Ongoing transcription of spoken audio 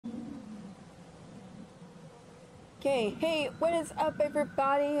Okay, hey, what is up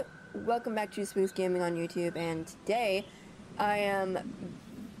everybody? Welcome back to Spook's Gaming on YouTube, and today I am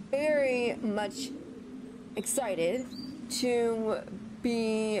very much excited to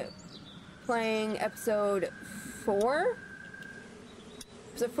be playing episode 4?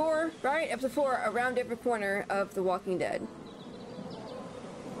 Episode 4, right? Episode 4, Around Every Corner of The Walking Dead.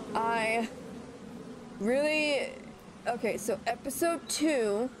 I really... Okay, so episode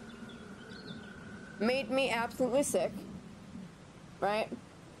 2 made me absolutely sick, right?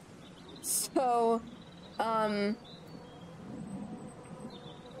 So,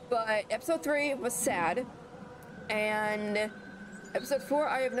 but episode 3 was sad, and episode 4,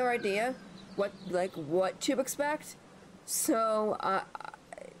 I have no idea what to expect, so,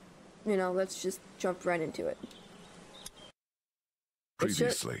 you know, let's just jump right into it.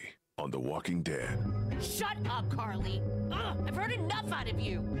 Previously on The Walking Dead. Shut up, Carly! Ugh, I've heard enough out of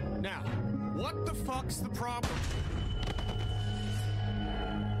you! Now, what the fuck's the problem?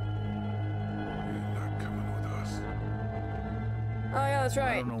 You're not coming with us. Oh yeah, that's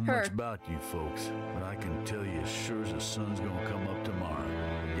right. I don't know Her. much about you folks, but I can tell you as sure as the sun's gonna come up tomorrow.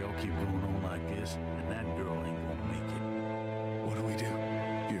 Y'all keep going on like this, and that girl ain't gonna make it. What do we do?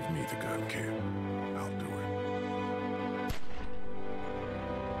 Give me the gun, kid. I'll do it.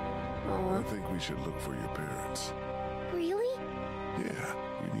 I think we should look for your parents. Really? Yeah,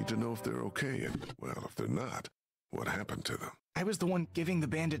 we need to know if they're okay, and, well, if they're not, what happened to them? I was the one giving the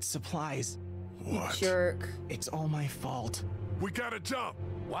bandits supplies. What? Jerk. It's all my fault. We gotta jump!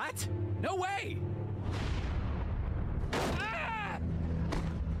 What? No way! Ah!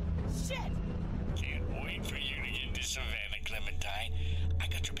 Shit! Can't wait for you to get to Savannah, Clementine. I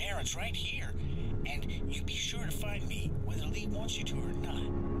got your parents right here. And you be sure to find me, whether Lee wants you to or not.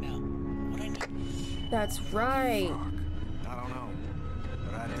 Now, what I need... That's right. I don't know,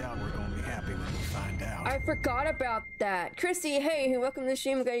 but I doubt we're gonna be happy when we find out. I forgot about that. Chrissy, hey, welcome to the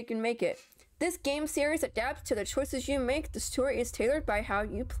stream. Glad you can make it. This game series adapts to the choices you make. The story is tailored by how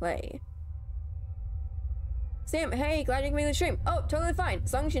you play. Sam, hey, glad you can make the stream. Oh, totally fine.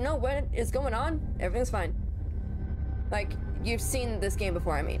 As long as you know what is going on, everything's fine. Like, you've seen this game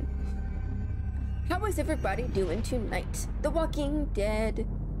before, I mean. How is everybody doing tonight? The Walking Dead.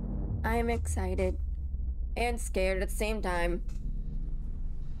 I'm excited and scared at the same time.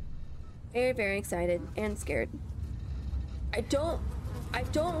 Very, very excited and scared. I don't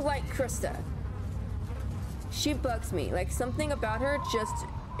like Krista. She bugs me. Like, something about her just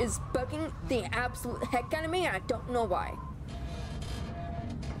is bugging the absolute heck out of me, and I don't know why.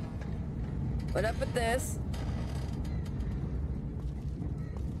 What up with this?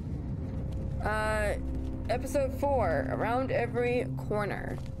 Episode 4, Around Every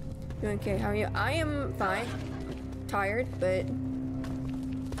Corner. Okay, how are you? I am fine. Tired, but...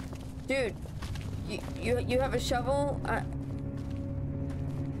 Dude, you have a shovel? I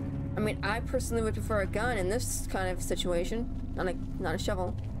mean, I personally would prefer a gun in this kind of situation, not a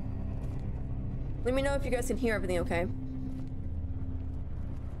shovel. Let me know if you guys can hear everything okay.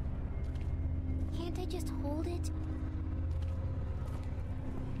 Can't I just hold it?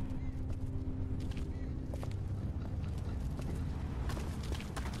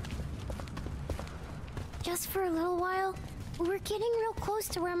 Just for a little while? We're getting real close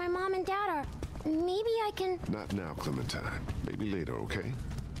to where my mom and dad are. Maybe I can... Not now, Clementine. Maybe later, okay?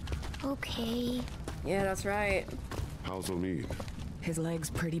 Okay. Yeah, that's right. How's O'Neill? His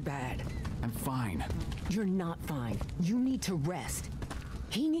leg's pretty bad. I'm fine. You're not fine. You need to rest.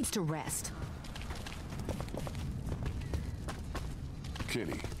 He needs to rest.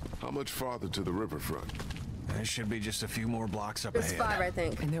 Kenny, how much farther to the riverfront? There should be just a few more blocks up There's ahead. 5, I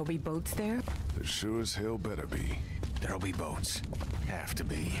think. And there'll be boats there? There sure as hell better be. There'll be boats. Have to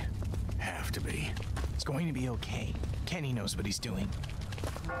be. Have to be. It's going to be okay. Kenny knows what he's doing.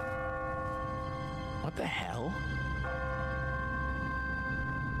 What the hell?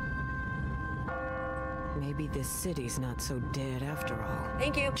 Maybe this city's not so dead after all.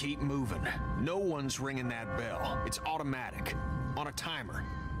 Thank you. Keep moving. No one's ringing that bell. It's automatic. On a timer.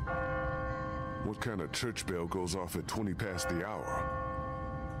 What kind of church bell goes off at 20 past the hour?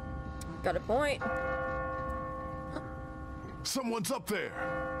 Got a point. Someone's up there!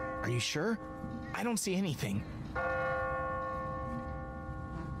 Are you sure? I don't see anything.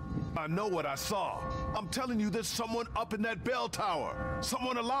 I know what I saw. I'm telling you, there's someone up in that bell tower.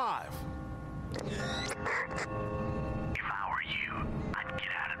 Someone alive. If I were you, I'd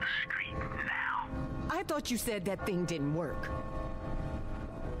get out of the street now. I thought you said that thing didn't work.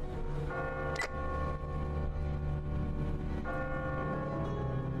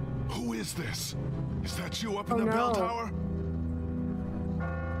 Who is this? Is that you up in the no. bell tower?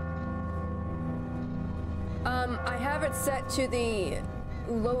 I have it set to the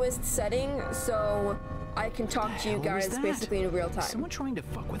lowest setting, so I can talk to you What was guys that? basically in real time. Someone trying to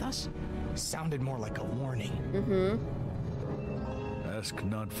fuck with us? Sounded more like a warning. Ask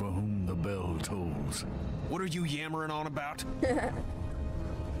not for whom the bell tolls. What are you yammering on about?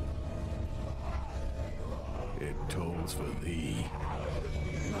 It tolls for thee.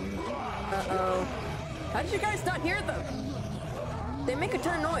 Uh-oh. How did you guys not hear them? They make a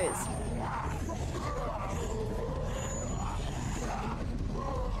ton of noise.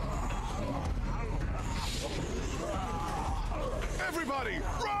 Everybody,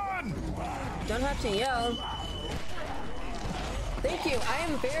 run! Don't have to yell. Thank you. I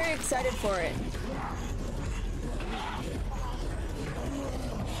am very excited for it.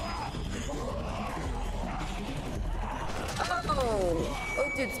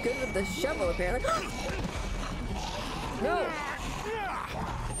 Oh, dude's good with the shovel apparently. No.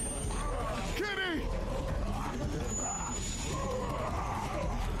 Kitty!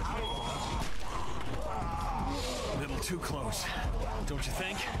 A little too close, don't you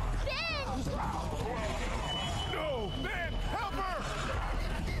think? No! Ben, help her!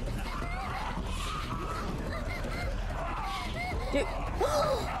 Dude.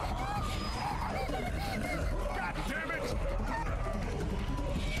 God damn it!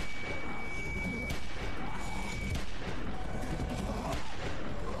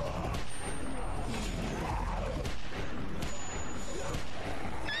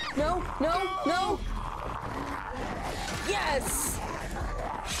 No, no, no. Yes.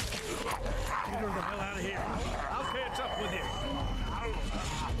 Get her the hell out of here. I'll catch up with you.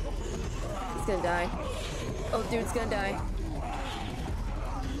 He's gonna die. Oh, dude's gonna die.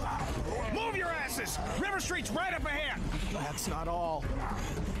 Move your asses! River Street's right up ahead! That's not all.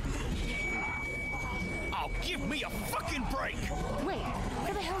 Oh, give me a fucking break! Wait,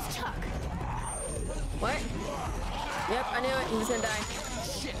 where the hell's Chuck? What? Yep, I knew it. He was gonna die.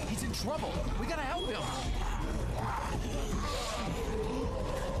 Shit, he's in trouble. We gotta help him.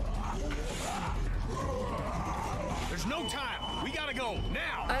 There's no time. We gotta go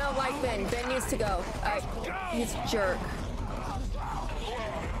now. I don't like Ben. Ben needs to go. He's a jerk.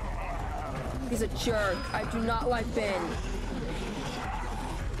 He's a jerk. I do not like Ben.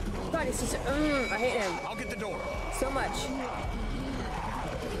 God, he's just. I hate him I'll get the door. so much.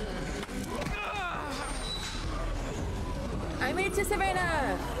 I made it to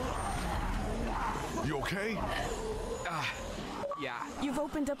Savannah. You okay? Yeah. You've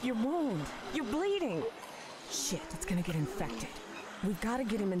opened up your wound. You're bleeding. Shit, it's gonna get infected. We've gotta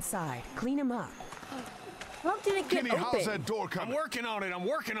get him inside. Clean him up. How did it get Kenny, how's open? that door I'm coming? working on it. I'm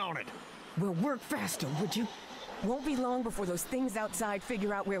working on it. Well, work faster, would you? Won't be long before those things outside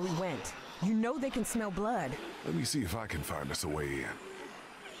figure out where we went. You know they can smell blood. Let me see if I can find us a way in.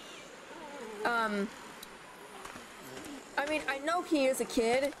 I mean, I know he is a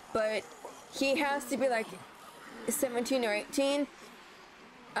kid, but he has to be like 17 or 18.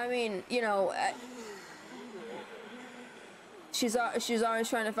 I mean, you know, she's always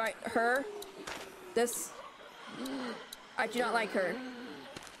trying to fight her. I do not like her.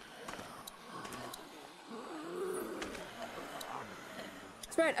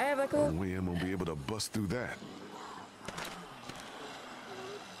 That's right. I have like a No little. way I'm gonna be able to bust through that.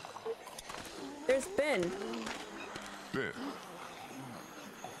 There's Ben. Ben.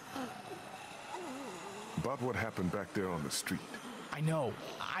 About what happened back there on the street. I know.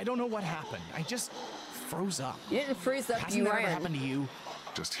 I don't know what happened. I just froze up. You didn't freeze up. Hasn't You that ever ran. happened to you?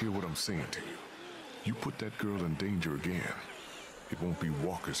 Just hear what I'm saying to you. You put that girl in danger again. It won't be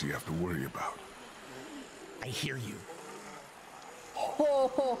walkers you have to worry about. I hear you.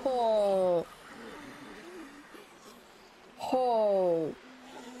 Ho ho ho. Ho.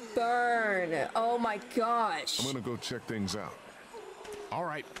 Burn. Oh my gosh. I'm gonna go check things out. All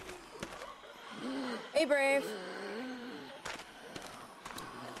right. Hey, Brave.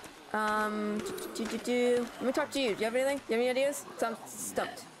 Let me talk to you. Do you have anything? Do you have any ideas? I'm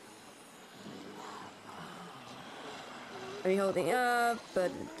stumped. Are you holding up?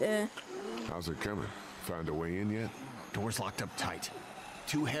 But How's it coming? Find a way in yet? Door's locked up tight.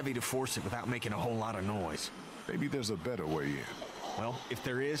 Too heavy to force it without making a whole lot of noise. Maybe there's a better way in. Well, if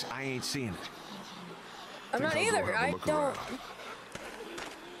there is, I ain't seeing it. I'm not Think I'll go either. have a I look don't. around.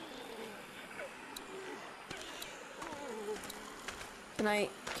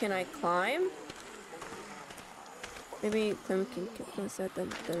 Can I climb? Maybe Clem can set the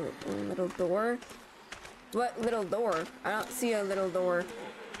little door. What little door? I don't see a little door.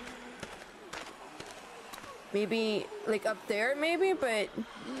 Maybe like up there, maybe, but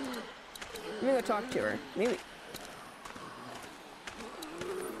let me go talk to her. Maybe.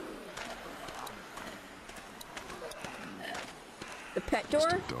 The pet Just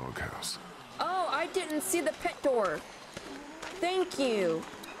door? a doghouse. Oh, I didn't see the pet door. Thank you.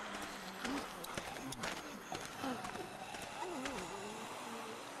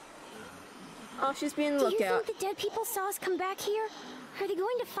 Oh, she's being Do you lookout. think the dead people saw us come back here? Are they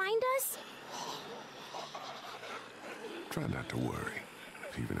going to find us? Try not to worry.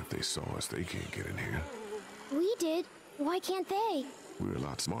 Even if they saw us, they can't get in here. We did. Why can't they? We're a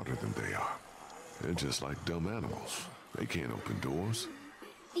lot smarter than they are. They're just like dumb animals. They can't open doors.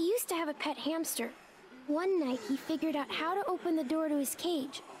 I used to have a pet hamster. One night he figured out how to open the door to his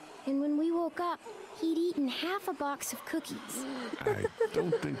cage. And when we woke up, he'd eaten half a box of cookies. I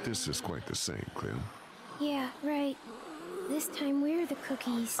don't think this is quite the same, Clem. Yeah, right. This time we're the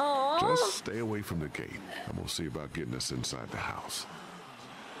cookies. Aww. Just stay away from the gate. I'm gonna see about getting us inside the house.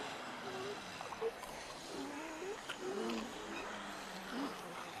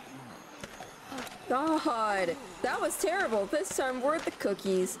 God, that was terrible. This time we're the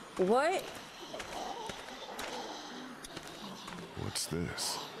cookies. What? What's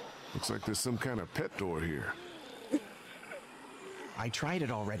this? Looks like there's some kind of pet door here. I tried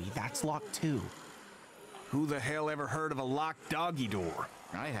it already. That's locked too. Who the hell ever heard of a locked doggy door?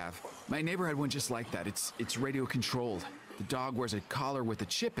 I have. My neighbor had one just like that. It's radio controlled. The dog wears a collar with a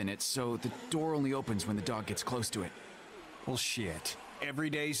chip in it, so the door only opens when the dog gets close to it. Well, shit. Every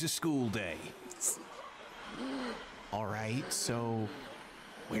day's a school day. All right, so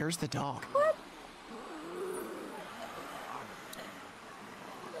where's the dog? What?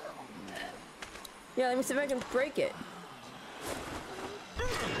 Yeah, let me see if I can break it.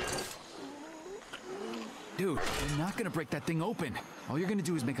 Dude, you're not gonna break that thing open. All you're gonna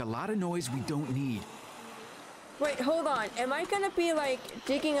do is make a lot of noise we don't need. Wait, hold on. Am I gonna be like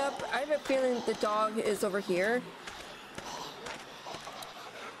digging up? I have a feeling the dog is over here.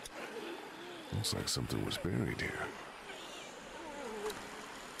 Looks like something was buried here.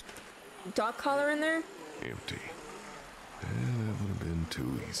 Dog collar in there? Empty. And that would have been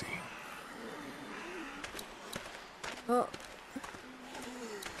too easy. Oh.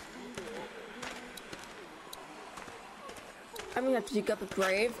 I'm gonna have to dig up a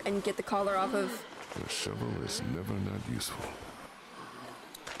grave and get the collar off of. A shovel is never not useful.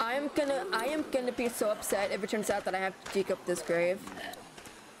 I am gonna be so upset if it turns out that I have to dig up this grave.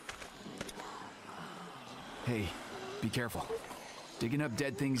 Hey, be careful. Digging up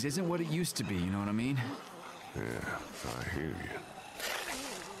dead things isn't what it used to be, you know what I mean? Yeah, I hear you.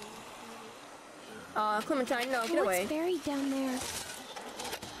 Clementine, no, get What's away. buried down there?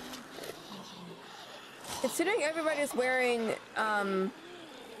 Considering everybody's wearing,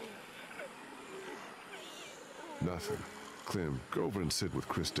 Nothing. Clem, go over and sit with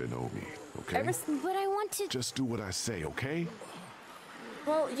Krista and Omi, okay? But I want to... Just do what I say, okay?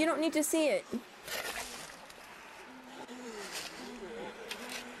 well, you don't need to see it.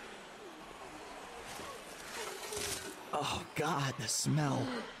 Oh God, the smell.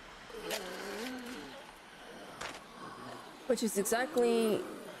 Which is exactly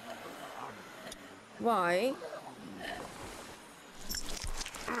why.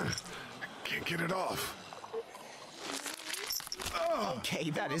 Can't get it off. Okay,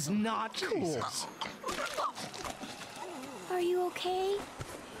 that is not cool. Are you okay?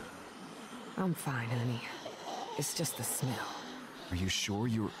 I'm fine, honey. It's just the smell. Are you sure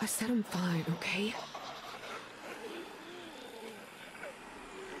you're... I said I'm fine, okay?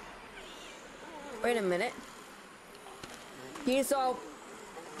 Wait a minute. He's all...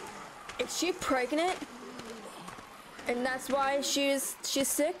 Is she pregnant? And that's why she's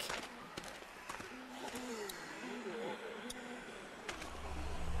sick?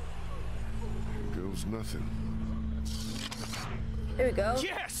 Here goes nothing. There we go.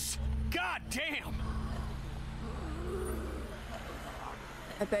 Yes! God damn!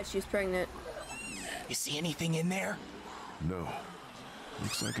 I bet she's pregnant. You see anything in there? No.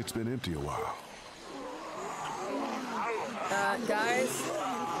 Looks like it's been empty a while. Guys,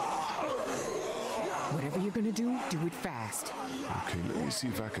 Whatever you're gonna do it fast. Okay, let me see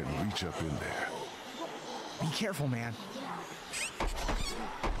if I can reach up in there. Be careful, man.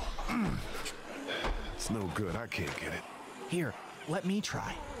 It's no good. I can't get it. Here, let me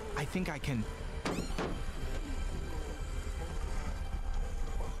try. I think I can...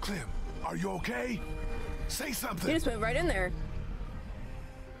 Clem, are you okay? Say you something. just went right in there.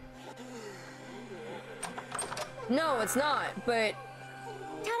 No, it's not, but...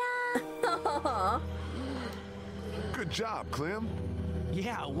 Ta-da! Good job, Clem.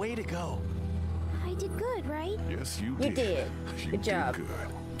 Yeah, way to go. I did good, right? Yes, you You did. did. You Good job. Did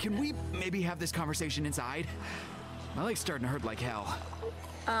good. Can we maybe have this conversation inside? My leg's starting to hurt like hell.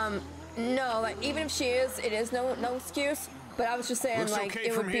 No, like, even if she is, it is no excuse, But I was just saying, Looks like, okay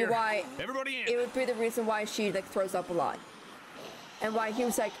it from would be here. why... Everybody in. It would be the reason why she, like, throws up a lot. And why he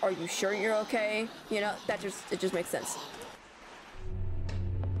was like, are you sure you're okay? You know, it just makes sense.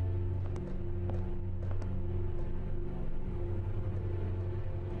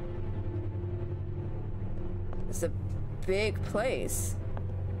 It's a big place.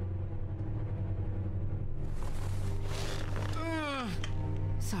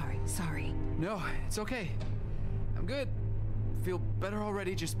 Sorry. No, it's okay. I'm good. Feel better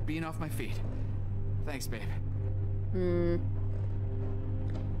already just being off my feet. Thanks, babe.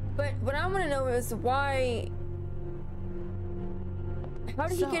 But what I want to know is why... How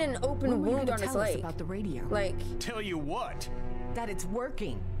did he get an open wound on his leg? About the radio. Like... Tell you what. That it's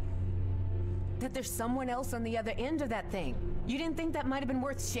working. That there's someone else on the other end of that thing. You didn't think that might have been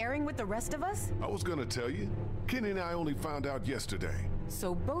worth sharing with the rest of us? I was gonna tell you. Kenny and I only found out yesterday.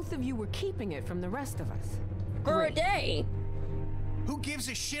 So both of you were keeping it from the rest of us. For a day. Who gives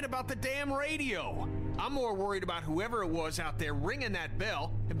a shit about the damn radio? I'm more worried about whoever it was out there ringing that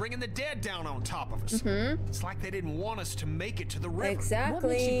bell and bringing the dead down on top of us. It's like they didn't want us to make it to the river. Exactly. What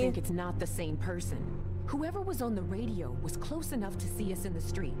makes you think it's not the same person? Whoever was on the radio was close enough to see us in the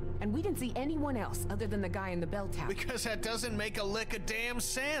street, and we didn't see anyone else other than the guy in the bell tower. Because that doesn't make a lick of damn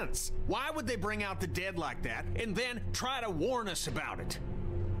sense. Why would they bring out the dead like that and then try to warn us about it?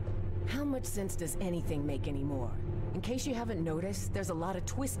 How much sense does anything make anymore? In case you haven't noticed, there's a lot of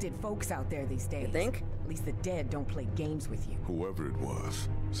twisted folks out there these days. You think? At least the dead don't play games with you. Whoever it was,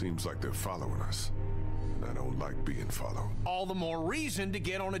 seems like they're following us. And I don't like being followed. All the more reason to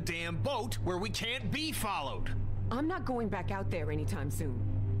get on a damn boat where we can't be followed. I'm not going back out there anytime soon.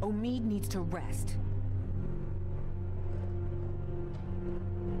 Omid needs to rest.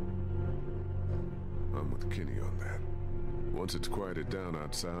 I'm with Kenny on that. Once it's quieted down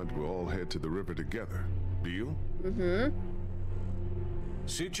outside, we'll all head to the river together. Deal?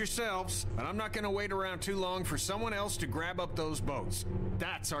 Suit yourselves, but I'm not gonna wait around too long for someone else to grab up those boats.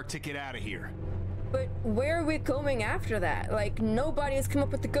 That's our ticket out of here. But where are we going after that? Like, nobody has come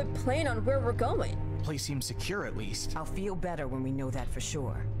up with a good plan on where we're going. Place seems secure at least. I'll feel better when we know that for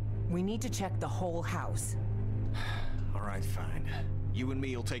sure. We need to check the whole house. All right, fine. You and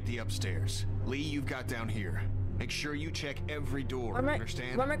me will take the upstairs. Lee, you've got down here. Make sure you check every door,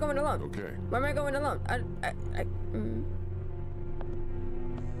 understand? Why am I going alone? Okay. Why am I going alone?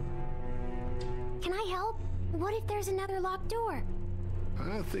 Can I help? What if there's another locked door?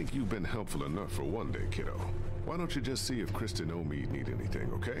 I think you've been helpful enough for one day, kiddo. Why don't you just see if Kristen Omid need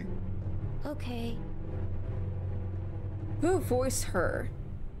anything, okay? Okay. Who voiced her?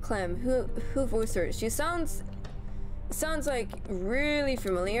 Clem, who voiced her? She sounds like really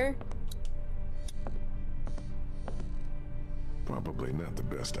familiar. Probably not the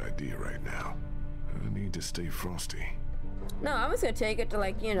best idea right now. I need to stay frosty. No, I was gonna take it to,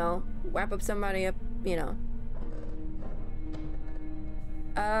 like, you know, wrap up somebody up, you know.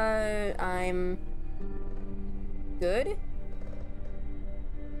 I'm good.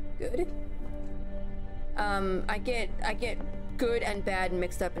 Good. I get good and bad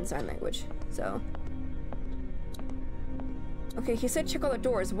mixed up in sign language, so. Okay, he said check all the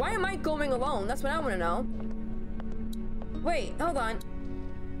doors. Why am I going alone? That's what I want to know. Wait, hold on.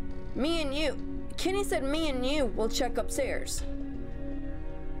 Me and you. Kenny said me and you will check upstairs.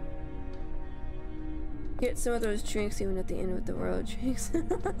 Get some of those drinks even at the end of the world drinks.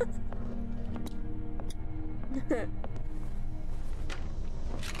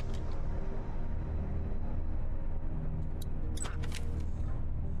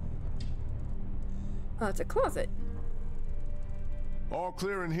 Oh, it's a closet. All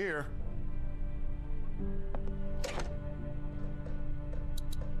clear in here.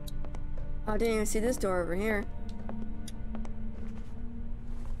 Oh, I didn't even see this door over here.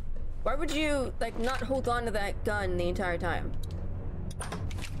 Why would you, like, not hold on to that gun the entire time?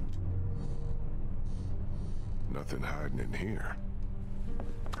 Nothing hiding in here.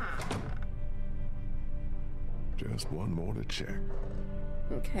 Just one more to check.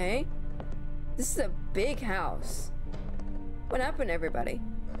 Okay. This is a big house. What happened to everybody?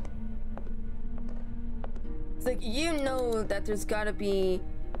 It's like, you know that there's gotta be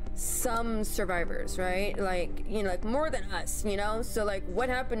some survivors, right? Like, you know, like more than us, you know? So, like, what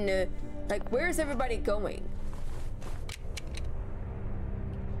happened to, like, where's everybody going?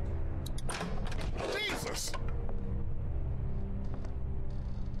 Jesus!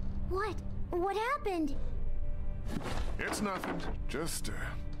 What? What happened? It's nothing. Just,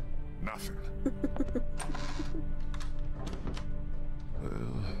 nothing.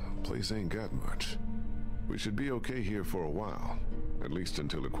 Well, place ain't got much. We should be okay here for a while. At least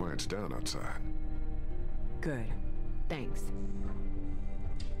until it quiets down outside. Good. Thanks.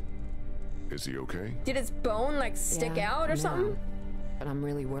 Is he okay? Did his bone like stick out or something? But I'm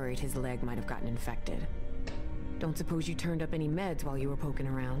really worried his leg might have gotten infected. Don't suppose you turned up any meds while you were poking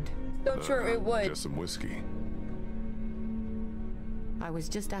around? Don't sure it would. Just some whiskey. I was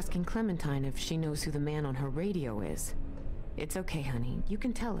just asking Clementine if she knows who the man on her radio is. It's okay, honey. You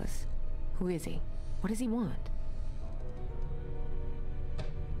can tell us. Who is he? What does he want?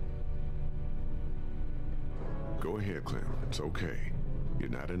 Go ahead, Clem. It's okay. You're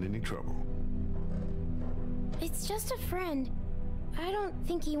not in any trouble. It's just a friend. I don't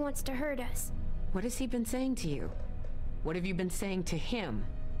think he wants to hurt us. What has he been saying to you? What have you been saying to him?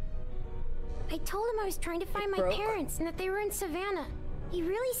 I told him I was trying to find my parents and that they were in Savannah. He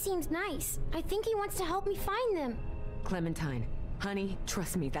really seems nice. I think he wants to help me find them. Clementine, honey,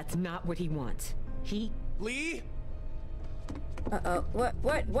 trust me, that's not what he wants. Lee? Uh-oh.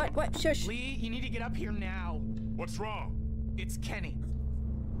 What? Shush. Lee, you need to get up here now. What's wrong? It's Kenny.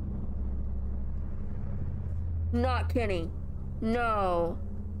 Not Kenny. No.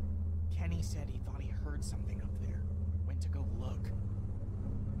 Kenny said he thought he heard something up there. Went to go look.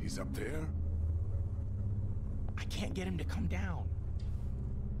 He's up there? I can't get him to come down.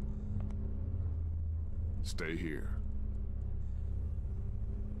 Stay here.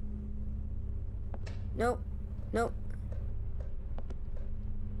 Nope. Nope.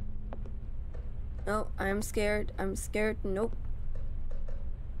 No, I'm scared. I'm scared. Nope.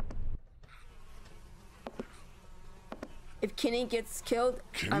 If Kenny gets killed,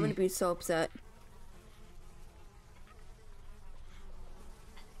 Kenny? I'm gonna be so upset.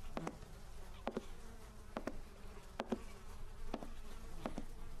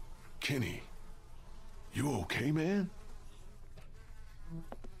 Kenny, you okay, man?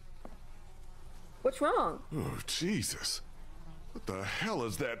 What's wrong? Oh, Jesus. What the hell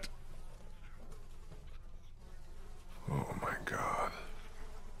is that? Oh, my God.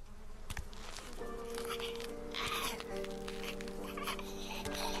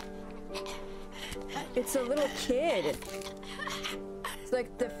 It's a little kid. It's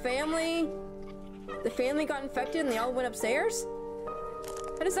like the family got infected and they all went upstairs?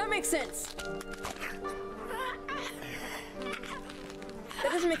 How does that make sense?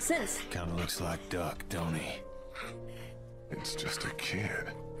 That doesn't make sense. Kinda looks like Duck, don't he? It's just a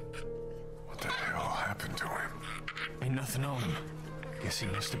kid. What the hell happened to him? Ain't nothing on him. Guess he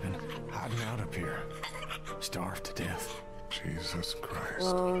must have been hiding out up here. Starved to death. Jesus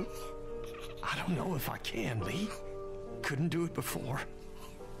Christ. Well, I don't know if I can, Lee. Couldn't do it before.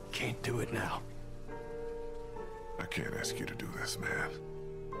 Can't do it now. I can't ask you to do this, man.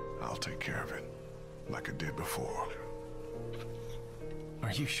 I'll take care of it, like I did before.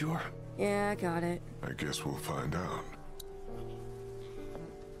 Are you sure? yeah, I got it. I guess we'll find out.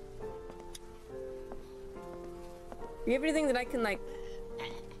 Do you have anything that I can, like,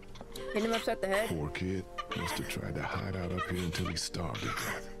 hit him upside the head? Poor kid must have tried to hide out up here until he starved to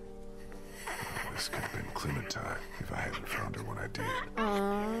death. This could have been Clementine if I hadn't found her when I did.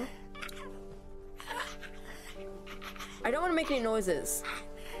 Aww. I don't want to make any noises.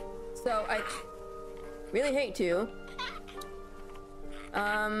 So, I really hate to.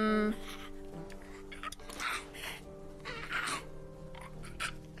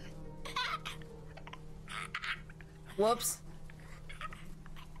 Whoops.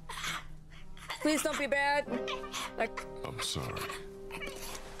 Please don't be bad. Like, I'm sorry.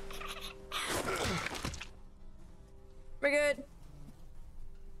 we're good.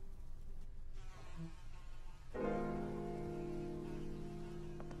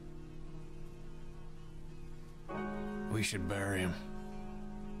 We should bury him.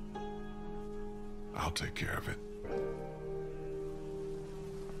 I'll take care of it.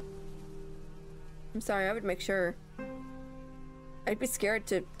 I'm sorry, I would make sure. I'd be scared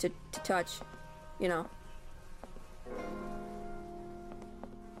to touch, you know.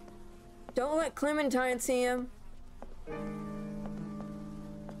 Don't let Clementine see him.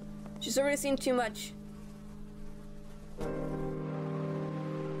 She's already seen too much.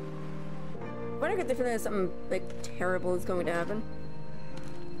 Why do I get the feeling that something, like, terrible is going to happen?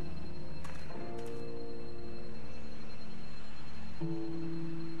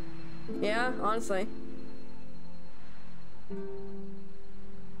 Yeah, honestly.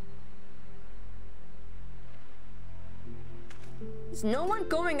 Is no one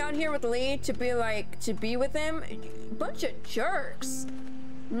going out here with Lee to be like, to be with him? Bunch of jerks.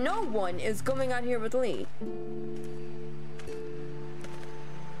 No one is going out here with Lee.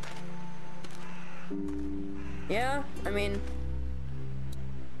 Yeah, I mean...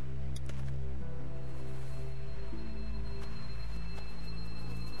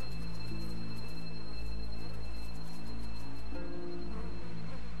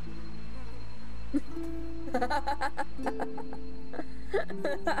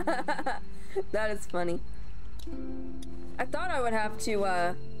 That is funny. I thought I would have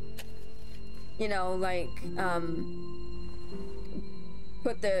to, you know, like,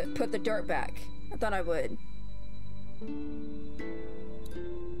 put the dirt back. I thought I would.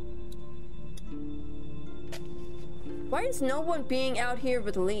 Why is no one being out here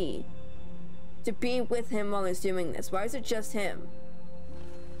with Lee? To be with him while he's doing this? Why is it just him?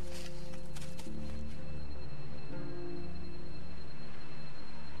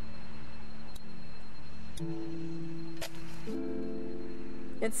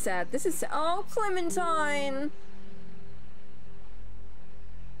 It's sad. This is sad. Oh, Clementine!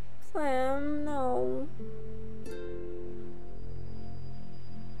 Clem, no.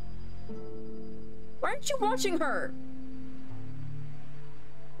 Why aren't you watching her?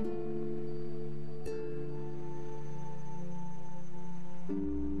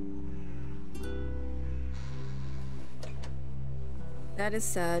 That is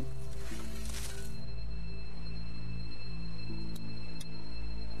sad.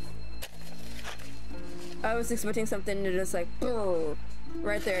 I was expecting something to just like,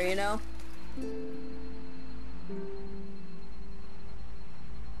 right there, you know?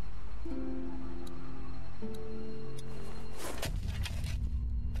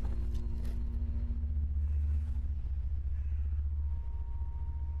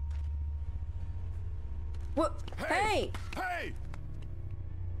 What? Hey! Hey!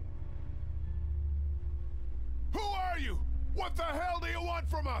 Who are you? What the hell do you want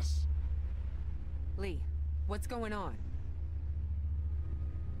from us? Lee, what's going on?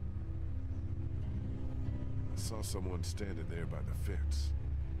 I saw someone standing there by the fence,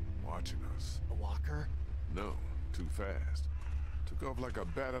 watching us. A walker? No, too fast. Took off like a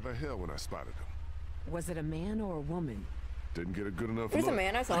bat out of hell when I spotted him. Was it a man or a woman? Didn't get a good enough There's look. a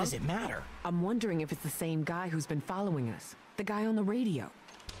man, I saw What him. does it matter? I'm wondering if it's the same guy who's been following us. The guy on the radio.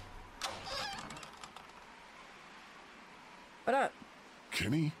 What up?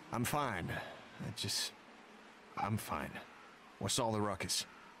 Kenny? I'm fine. I'm fine. What's all the ruckus?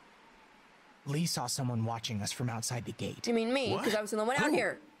 Lee saw someone watching us from outside the gate. You mean me? What? Because I was the only one out Who?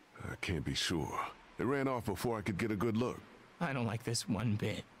 here. I can't be sure. They ran off before I could get a good look. I don't like this one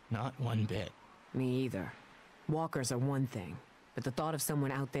bit. Not one bit. Me either. Walkers are one thing, but the thought of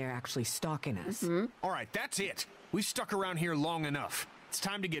someone out there actually stalking us. All right, that's it. We've stuck around here long enough. It's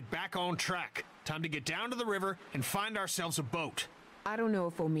time to get back on track. Time to get down to the river and find ourselves a boat. I don't know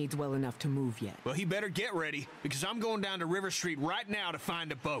if Omid's well enough to move yet. Well, he better get ready, because I'm going down to River Street right now to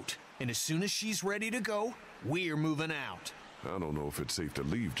find a boat. And as soon as she's ready to go, we're moving out. I don't know if it's safe to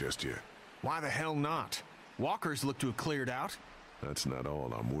leave just yet. Why the hell not? Walkers look to have cleared out. That's not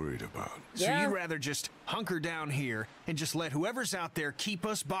all I'm worried about. So Yeah. you'd rather just hunker down here and just let whoever's out there keep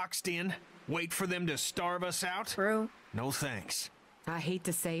us boxed in? Wait for them to starve us out? True. No thanks. I hate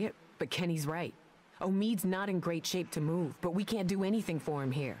to say it, but Kenny's right. Omid's not in great shape to move, but we can't do anything for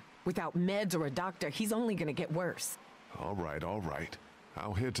him here. Without meds or a doctor, he's only gonna get worse. All right, all right.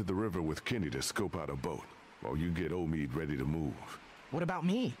 I'll head to the river with Kenny to scope out a boat, while you get Omid ready to move. What about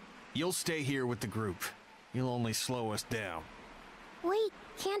me? You'll stay here with the group. You'll only slow us down. Wait,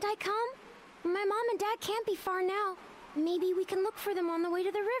 can't I come? My mom and dad can't be far now. Maybe we can look for them on the way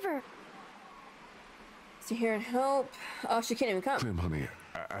to the river. Stay here and help. Oh, she can't even come. Clem, honey,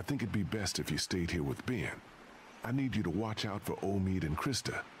 I think it'd be best if you stayed here with Ben. I need you to watch out for Omid and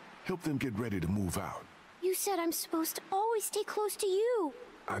Krista. Help them get ready to move out. You said I'm supposed to always stay close to you.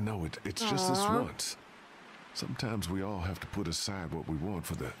 I know it's just this once. Sometimes we all have to put aside what we want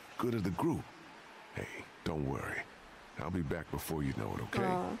for the good of the group. Hey, don't worry. I'll be back before you know it,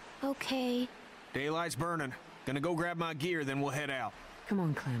 okay? Okay. Daylight's burning. Gonna go grab my gear, then we'll head out. Come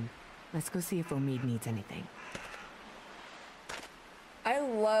on, Clem. Let's go see if Omid needs anything. I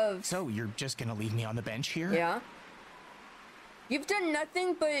love... So, you're just gonna leave me on the bench here? Yeah. You've done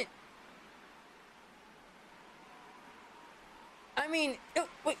nothing but... I mean... Oh,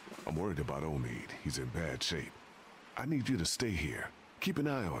 wait. I'm worried about Omid. He's in bad shape. I need you to stay here. Keep an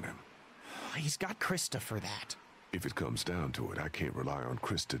eye on him. He's got Krista for that. If it comes down to it, I can't rely on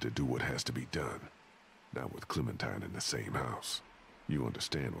Krista to do what has to be done. Not with Clementine in the same house. You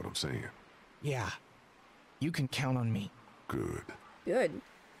understand what I'm saying? Yeah. You can count on me. Good. Good.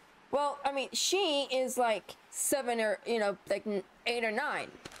 Well, I mean, she is like 7 or, you know, like 8 or 9.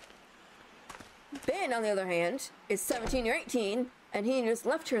 Ben, on the other hand, is 17 or 18, and he just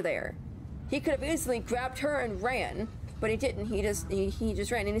left her there. He could have easily grabbed her and ran, but he didn't. He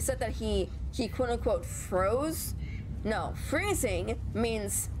just ran, and he said that he quote unquote froze. No, freezing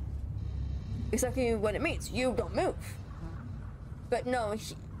means exactly what it means. You don't move. But no,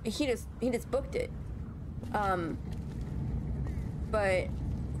 he just booked it. But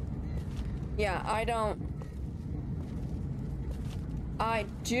yeah, I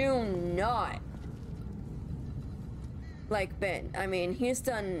do not like Ben. I mean, he's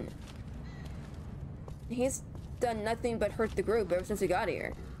done nothing but hurt the group ever since he got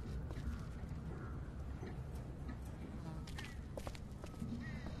here.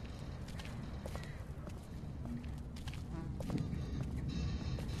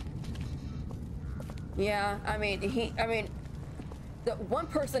 Yeah, I mean, the one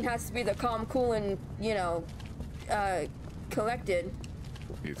person has to be the calm, cool, and, you know, collected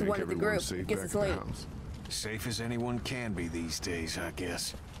one of the group gets his lead. Safe as anyone can be these days, I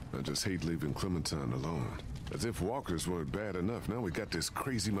guess. I just hate leaving Clementine alone. As if walkers weren't bad enough, now we got this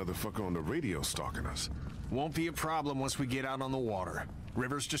crazy motherfucker on the radio stalking us. Won't be a problem once we get out on the water.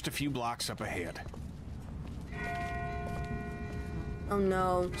 River's just a few blocks up ahead. Oh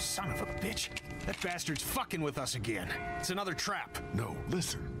no. Son of a bitch. That bastard's fucking with us again. It's another trap. No,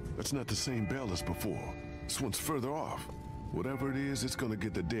 listen. That's not the same bell as before. This one's further off. Whatever it is, it's gonna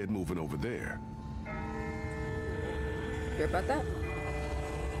get the dead moving over there. Hear about that?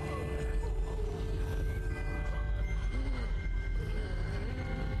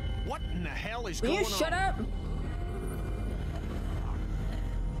 What in the hell is going on? Will you shut up?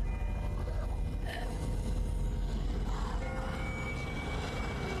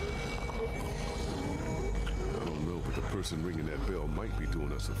 I don't know, but the person ringing that bell might be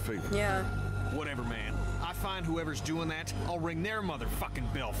doing us a favor. Yeah. Whatever, man. I find whoever's doing that, I'll ring their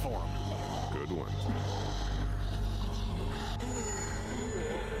motherfucking bell for them. Good one.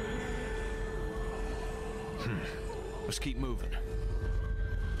 Let's keep moving.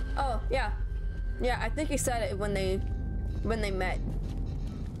 Oh, yeah. Yeah, I think he said it when they met.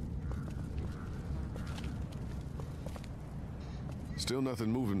 Still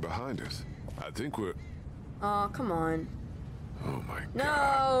nothing moving behind us. I think we're... Oh, come on. Oh my God.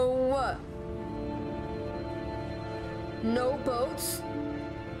 No! No boats?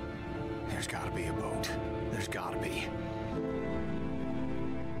 There's gotta be a boat. There's gotta be.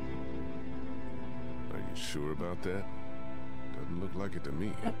 Are you sure about that? Doesn't look like it to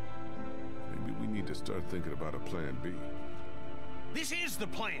me. Maybe we need to start thinking about a plan B. This is the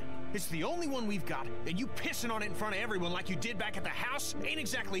plan. It's the only one we've got, and you pissing on it in front of everyone like you did back at the house ain't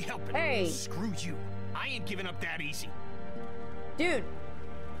exactly helping. Hey. Screw you. I ain't giving up that easy. Dude.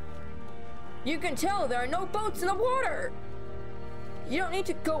 You can tell there are no boats in the water. You don't need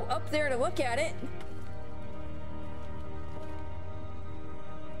to go up there to look at it.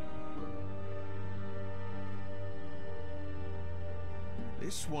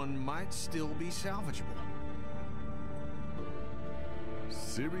 This one might still be salvageable.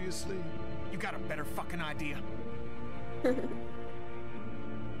 Seriously? You got a better fucking idea?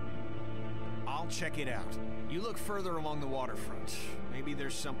 I'll check it out. You look further along the waterfront. Maybe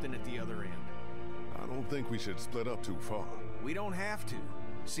there's something at the other end. I don't think we should split up too far. We don't have to.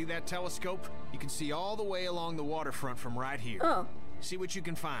 See that telescope? You can see all the way along the waterfront from right here. Oh. See what you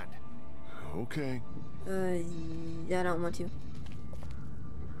can find. Okay. I don't want to.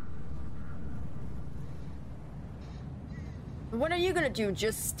 What are you gonna do?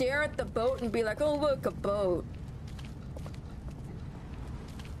 Just stare at the boat and be like, oh look, a boat.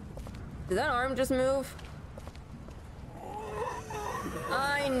 Did that arm just move?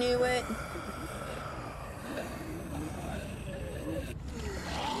 I knew it.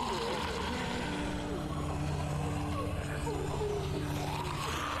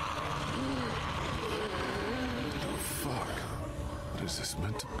 Oh, fuck. What is this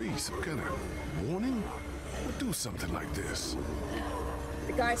meant to be? Some kind of warning? We'll do something like this.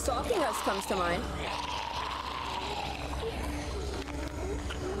 The guy stalking us comes to mind.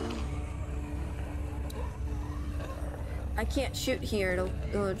 I can't shoot here,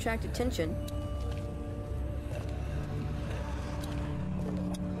 it'll attract attention.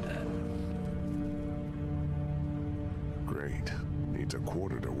 Great. Needs a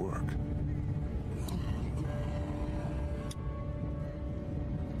quarter to work.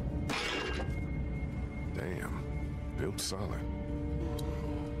 Damn. Built solid.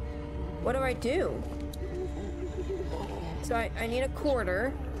 What do I do? So I need a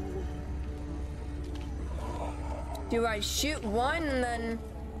quarter. Do I shoot one and then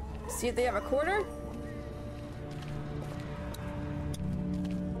see if they have a quarter?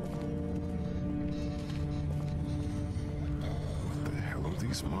 What the hell are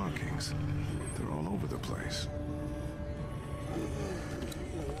these markings? They're all over the place.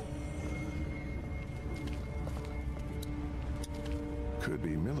 Could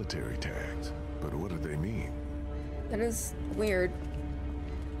be military tags, but what do they mean? That is weird.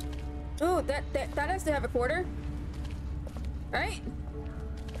 Ooh, that has to have a quarter. Right?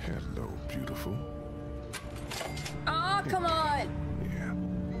 Hello, beautiful. Oh, come on! Yeah,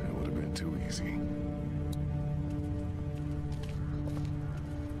 that would have been too easy.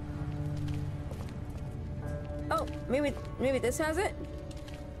 Oh, maybe this has it?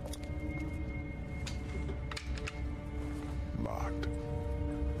 Locked.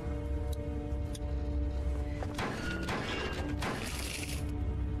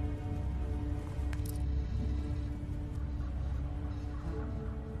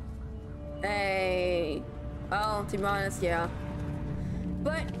 Hey. Well, to be honest, yeah.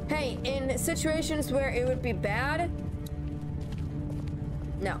 But, hey, in situations where it would be bad,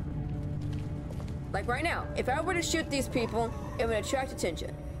 no. Like right now, if I were to shoot these people, it would attract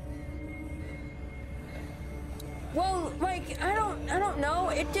attention. Well, like, I don't know.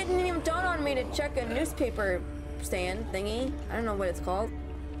 It didn't even dawn on me to check a newspaper stand thingy. I don't know what it's called.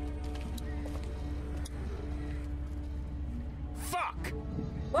 Fuck!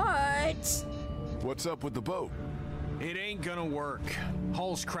 What? What's up with the boat? It ain't gonna work.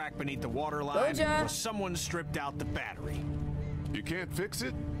 Hull's cracked beneath the waterline. Boja. Or someone stripped out the battery. You can't fix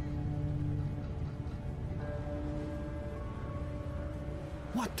it?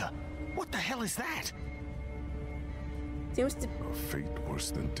 What the hell is that? Seems to... A fate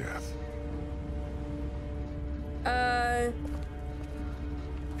worse than death.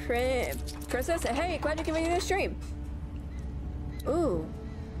 Princess, hey, glad you can make this stream. Ooh,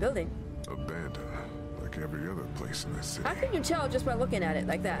 building. Abandoned, like every other place in this city. How can you tell just by looking at it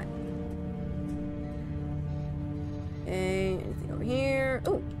like that? Okay, anything over here?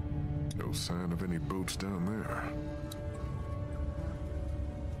 Ooh. No sign of any boats down there.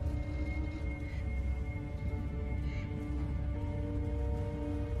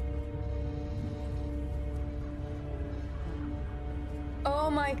 Oh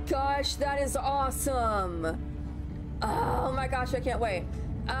my gosh, that is awesome. Oh my gosh, I can't wait.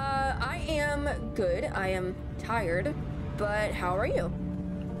 I am good. I am tired, but how are you?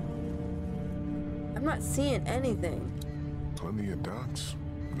 I'm not seeing anything. Plenty of docks,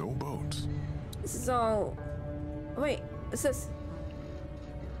 no boats. This is all... Wait, is this...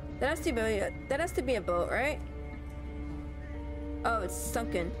 That has to be a boat, right? Oh, it's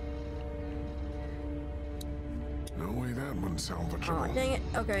sunken. No way that one's salvageable. Oh, dang it.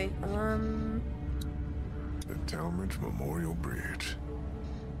 Okay, The Talmadge Memorial Bridge.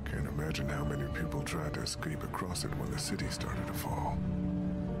 Can't imagine how many people tried to escape across it when the city started to fall.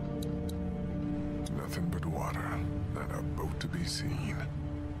 Nothing but water, not a boat to be seen.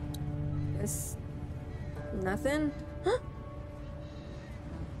 It's... Nothing? Huh?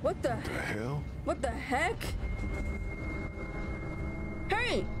 What the hell? What the heck?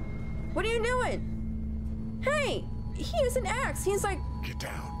 Hey! What are you doing? Hey! He has an axe! He's like... Get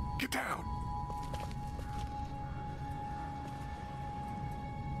down! Get down!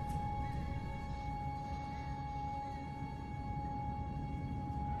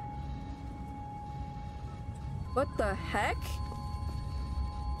 What the heck?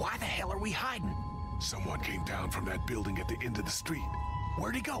 Why the hell are we hiding? Someone came down from that building at the end of the street.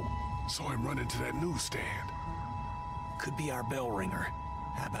 Where'd he go? Saw him run into that newsstand. Could be our bell ringer.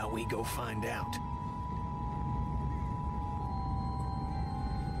 How about we go find out?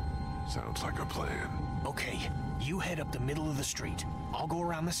 Sounds like a plan. Okay, you head up the middle of the street. I'll go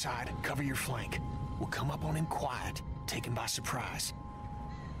around the side, cover your flank. We'll come up on him quiet, take him by surprise.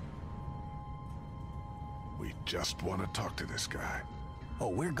 We just want to talk to this guy. Oh,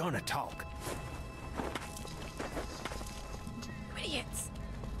 we're gonna talk. Idiots.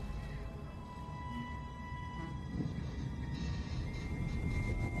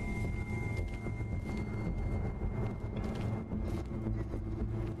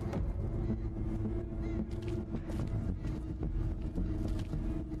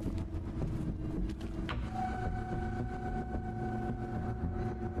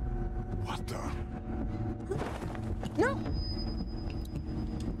 What the? No!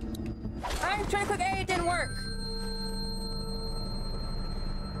 I'm trying to click A, it didn't work.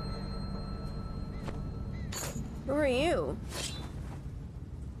 Who are you?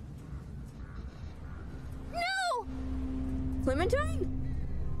 No! Clementine?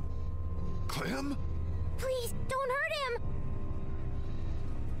 Clem? Please, don't hurt him!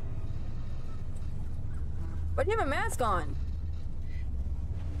 Why do you have a mask on?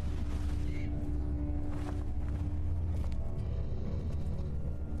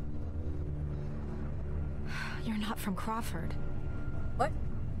 You're not from Crawford. What?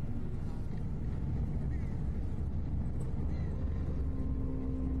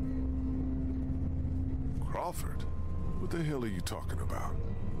 Crawford? What the hell are you talking about?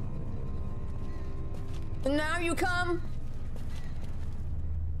 And now you come?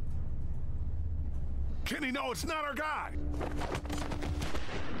 Kenny, no, it's not our guy.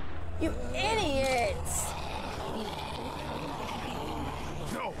 You idiot!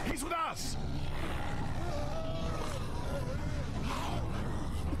 No, he's with us.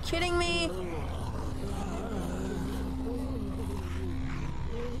 You kidding me?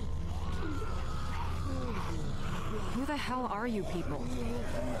 Who the hell are you people?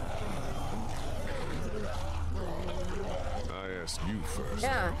 I asked you first.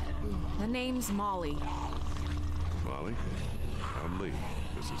 Yeah. The name's Molly. Molly, I'm Lee.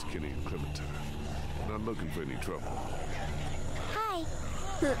 This is Kenny and Clementine. Not looking for any trouble. Hi.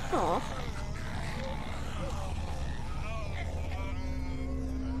 Aw.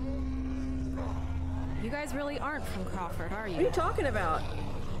 You guys really aren't from Crawford, are What are you? you talking about?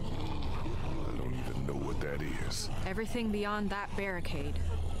 I don't even know what that is. Everything beyond that barricade.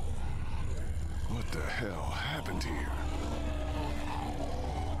 What the hell happened here?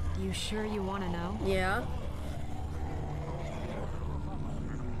 You sure you want to know? Yeah.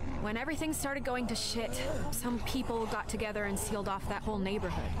 When everything started going to shit, some people got together and sealed off that whole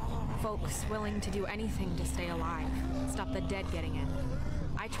neighborhood. Folks willing to do anything to stay alive, stop the dead getting in.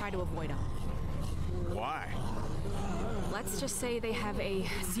 I try to avoid them. Why? Let's just say they have a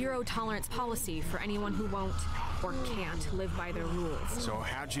zero-tolerance policy for anyone who won't or can't live by their rules. So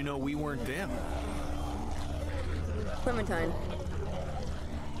how'd you know we weren't them? Clementine.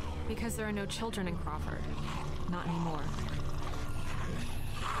 Because there are no children in Crawford. Not anymore.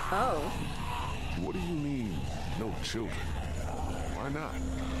 Oh. What do you mean, no children? Why not?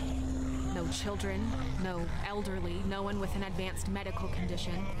 No children, no elderly, no one with an advanced medical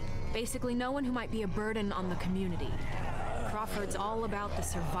condition. Basically, no one who might be a burden on the community. Crawford's all about the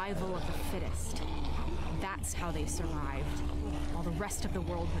survival of the fittest. That's how they survived, while the rest of the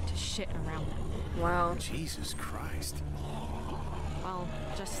world went to shit around them. Wow. Jesus Christ. Well,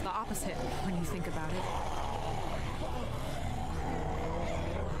 just the opposite when you think about it.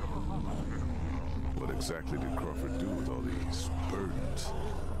 What exactly did Crawford do with all these burdens?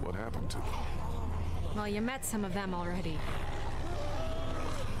 What happened to them? Well, you met some of them already.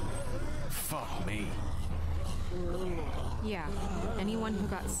 Fuck me. Yeah, anyone who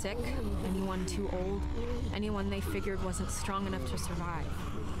got sick, anyone too old, anyone they figured wasn't strong enough to survive.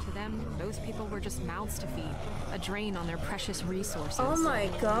 To them, those people were just mouths to feed, a drain on their precious resources. Oh my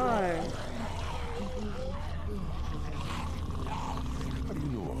god. How do you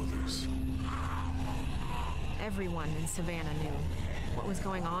know all this? Everyone in Savannah knew. What was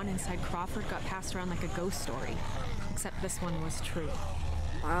going on inside Crawford got passed around like a ghost story. Except this one was true.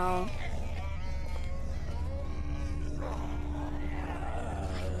 Wow.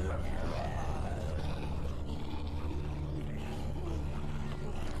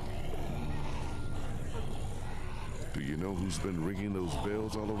 Do you know who's been ringing those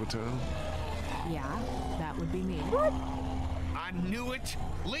bells all over town? Yeah, that would be me. What? I knew it.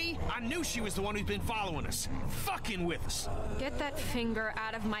 Lee, I knew she was the one who's been following us. Fucking with us. Get that finger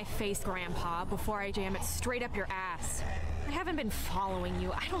out of my face, Grandpa, before I jam it straight up your ass. I haven't been following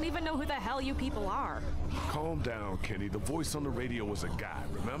you. I don't even know who the hell you people are. Calm down, Kenny. The voice on the radio was a guy,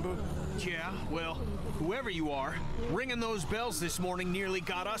 remember? Yeah, well, whoever you are, ringing those bells this morning nearly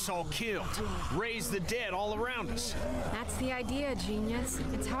got us all killed. Raised the dead all around us. That's the idea, genius.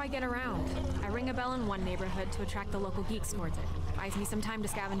 It's how I get around. I ring a bell in one neighborhood to attract the local geeks towards it. Buys me some time to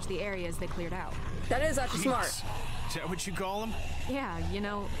scavenge the areas they cleared out. That is actually smart. Jeez. Is that what you call them? Yeah, you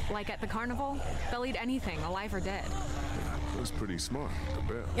know, like at the carnival, they'll eat anything, alive or dead. That's pretty smart,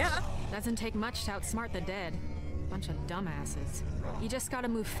 the bells. Yeah. Doesn't take much to outsmart the dead. Bunch of dumbasses. You just gotta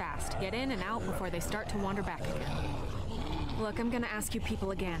move fast, get in and out before they start to wander back again. Look, I'm gonna ask you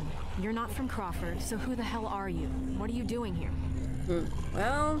people again. You're not from Crawford, so who the hell are you? What are you doing here?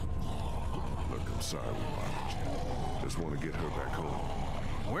 Well, Look, I'm sorry we bothered you. Just want to get her back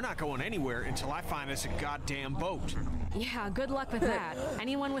home. We're not going anywhere until I find us a goddamn boat. Yeah, good luck with that.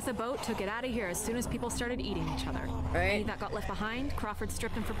 Anyone with a boat took it out of here as soon as people started eating each other. Right. Any that got left behind, Crawford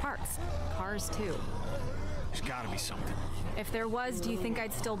stripped them for parts. Cars, too. There's gotta be something. If there was, do you think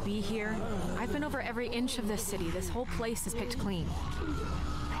I'd still be here? I've been over every inch of this city. This whole place is picked clean.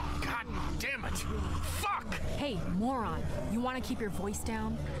 God damn it! Fuck! Hey, moron. You want to keep your voice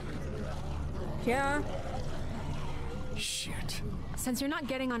down? yeah. Shit. Since you're not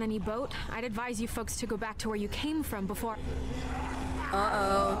getting on any boat, I'd advise you folks to go back to where you came from before...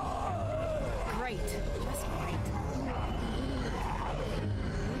 Uh-oh. Great. Just great.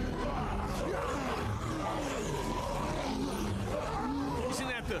 Isn't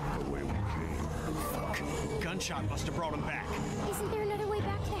that the way we came? fuck? Gunshot must have brought him back. Isn't there another way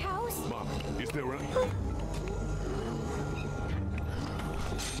back to the house? Mom, is there a...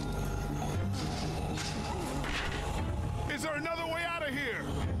 Is there another way out of here?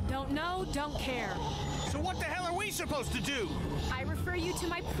 Don't know, don't care. So what the hell are we supposed to do? I refer you to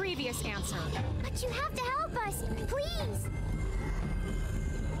my previous answer. But you have to help us, please.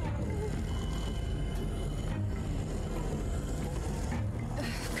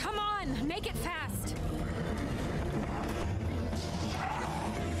 Come on, make it fast.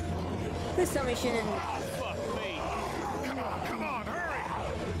 Please tell me she didn't. Fuck me. Come on, hurry!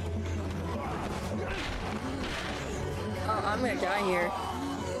 Oh, I'm gonna die here.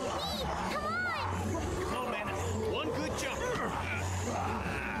 Come on, man. One good jump.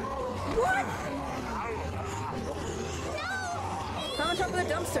 What? I'm on top of the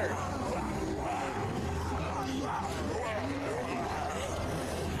dumpster.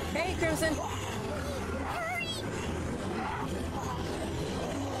 Hey, Crimson.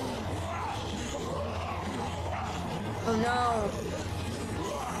 Oh no.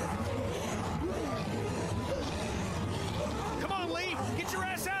 Come on, Lee. Get your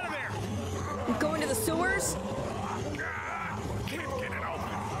ass out of there. I'm going to the sewers? Can't get it open.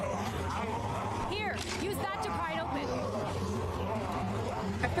 Here, use that to pry it open.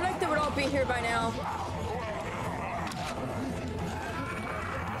 I feel like they would all be here by now.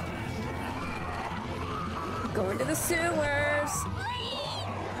 Going to the sewers.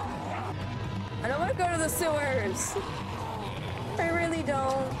 I don't want to go to the sewers. I really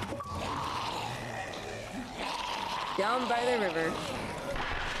don't. Down by the river.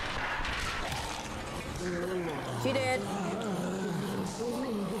 She did.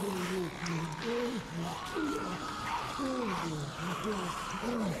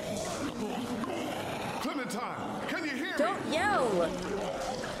 Clementine, can you hear me? Don't yell.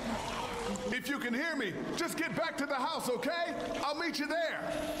 If you can hear me, just get back to the house, okay? I'll meet you there.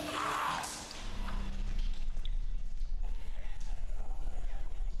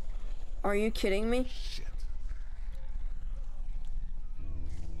 Are you kidding me? Shit.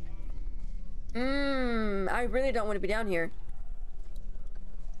 I really don't want to be down here.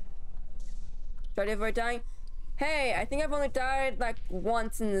 Try to avoid dying. Hey, I think I've only died like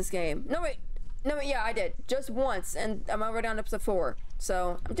once in this game. No wait, yeah, I did. Just once, and I'm already on episode 4.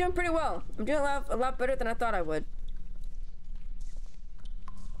 So, I'm doing pretty well. I'm doing a lot better than I thought I would.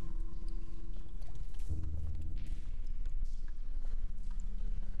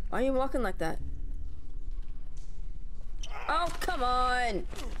 Why are you walking like that? Oh, come on!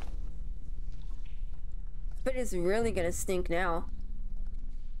 But it's really gonna stink now.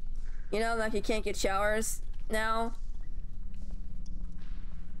 You know, like you can't get showers now.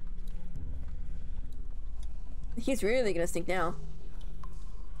 He's really gonna stink now.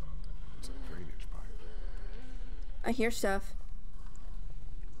 It's a drainage pipe. I hear stuff.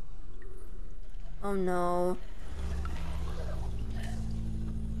 Oh no.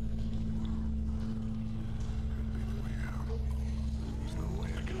 Could be the way out. There's no way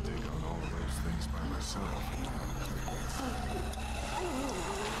I can take on all of those things by myself.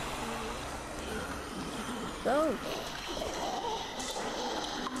 Go.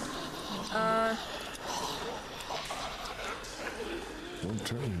 Don't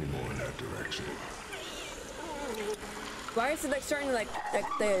turn anymore in that direction. Why is it like starting to like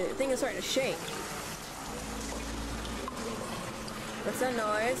the thing is starting to shake? What's that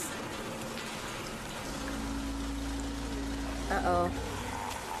noise? Uh-oh.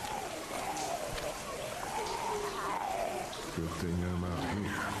 Good thing I'm out here and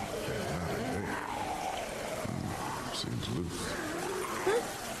not in there. Seems loose.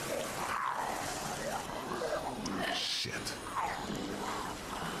 Shit.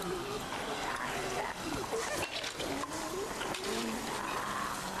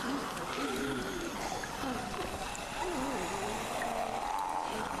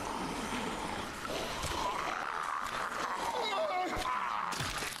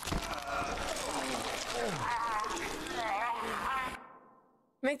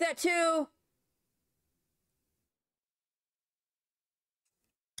 Make that 2.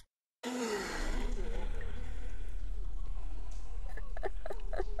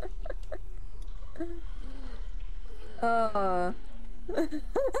 Oh,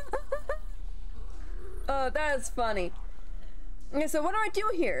 that is funny. Okay, so what do I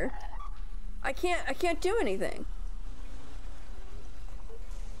do here? I can't do anything.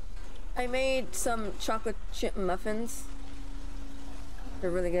 I made some chocolate chip muffins. They're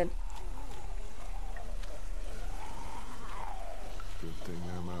really good. Good thing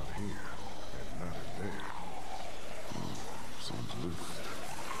I'm out here and not in there. Seems loose.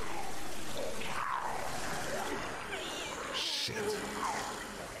 Shit.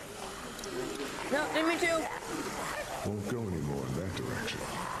 No, didn't mean to. Won't go any more in that direction.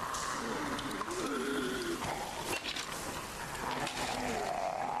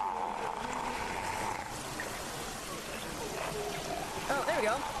 Oh, there we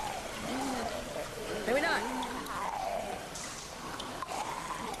go. Maybe not.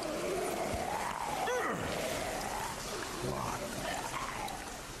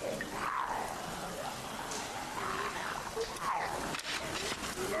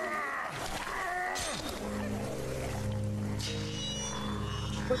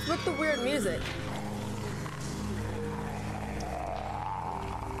 What's with the weird music?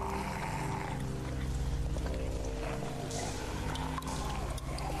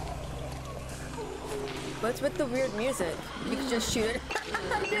 What's with the weird music? You can just shoot it.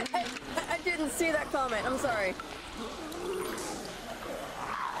 I didn't see that comment. I'm sorry.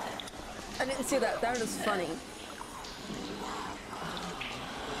 I didn't see that. That was funny.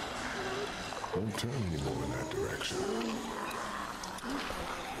 Don't turn anymore in that direction.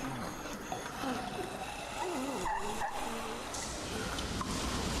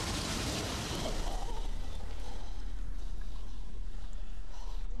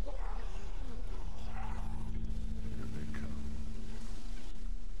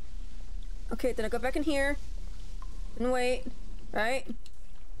 Okay, then I go back in here and wait, right?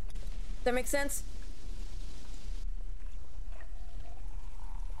 That makes sense?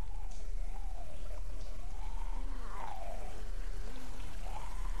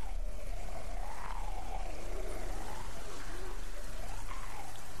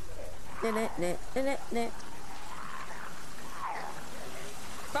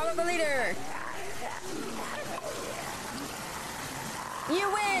 Follow the leader! You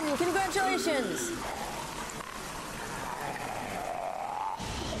win! Congratulations!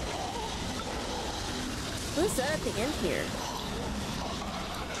 Who's that at the end here?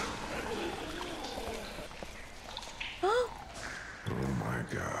 Oh my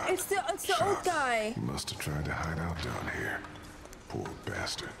god. It's the old guy. He must have tried to hide out down here. Poor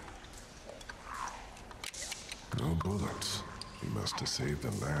bastard. No bullets. He must have saved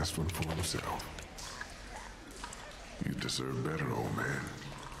the last one for himself. You deserve better, old man.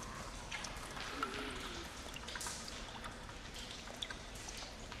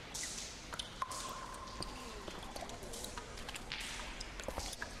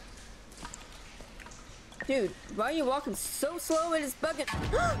 Dude, why are you walking so slow? It is bugging.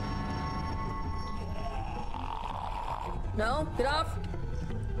 No, get off.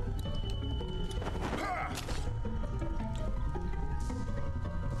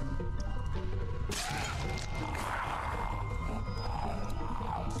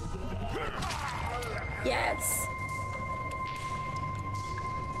 Yes.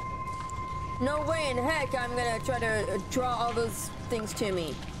 No way in heck I'm gonna try to draw all those things to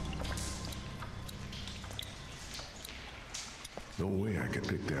me. No way I can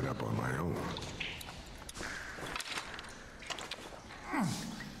pick that up on my own.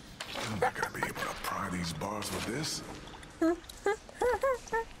 I'm not gonna be able to pry these bars with this.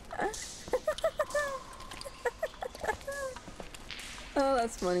 Oh,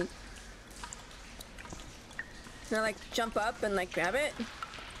 that's funny. Can I like jump up and like grab it?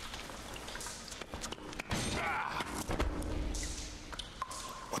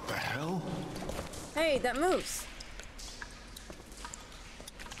 What the hell? Hey, that moves.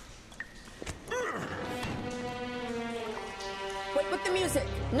 Wait, with the music.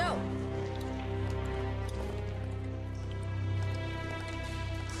 No.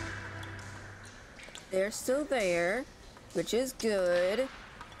 They're still there, which is good.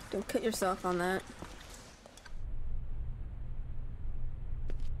 Don't cut yourself on that.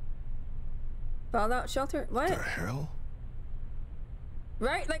 Fallout shelter? What? The hell?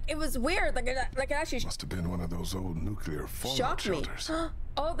 Right? Like, it was weird. Like it actually Must have been one of those old nuclear fallout shocked me. shelters.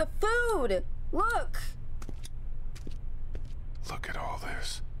 Oh, the food! Look! Look at all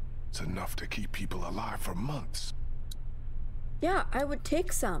this. It's enough to keep people alive for months. Yeah, I would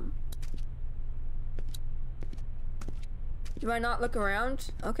take some. Do I not look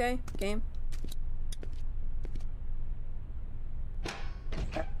around? Okay, game.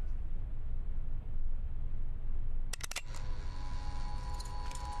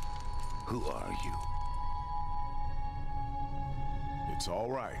 Who are you? It's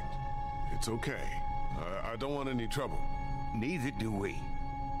all right. It's okay. I don't want any trouble. Neither do we.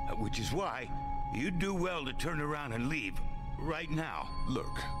 Which is why you'd do well to turn around and leave right now.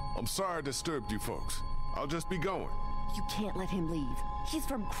 Look, I'm sorry I disturbed you folks. I'll just be going. You can't let him leave. He's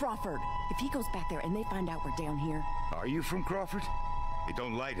from Crawford. If he goes back there and they find out we're down here... Are you from Crawford? Hey,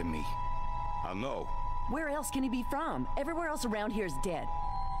 don't lie to me. I'll know. Where else can he be from? Everywhere else around here is dead.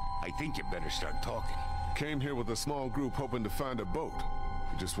 I think you better start talking. Came here with a small group hoping to find a boat.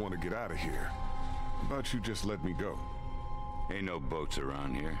 We just want to get out of here. How about you just let me go? Ain't no boats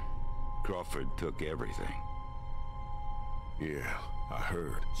around here. Crawford took everything. Yeah, I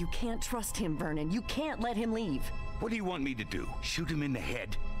heard. You can't trust him, Vernon. You can't let him leave. What do you want me to do? Shoot him in the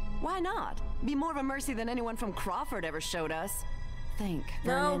head? Why not? Be more of a mercy than anyone from Crawford ever showed us. Think,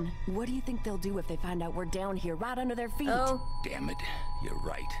 Vernon. No. What do you think they'll do if they find out we're down here, right under their feet? Oh. Damn it, you're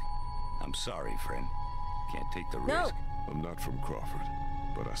right. I'm sorry, friend. Can't take the No. risk. I'm not from Crawford,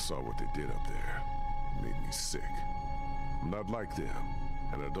 but I saw what they did up there. It made me sick. I'm not like them,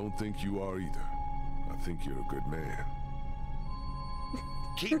 and I don't think you are either. I think you're a good man.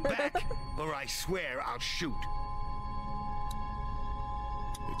 Keep back, or I swear I'll shoot.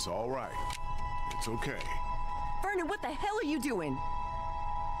 It's all right. It's okay. Vernon, what the hell are you doing?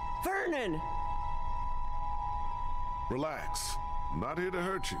 Vernon! Relax. I'm not here to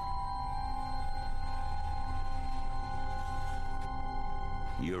hurt you.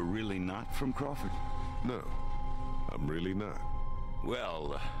 You're really not from Crawford? No, I'm really not.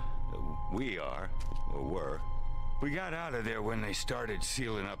 Well, we are, or were. We got out of there when they started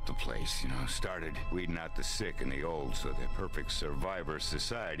sealing up the place, started weeding out the sick and the old so the perfect survivor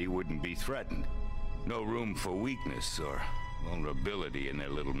society wouldn't be threatened. No room for weakness or vulnerability in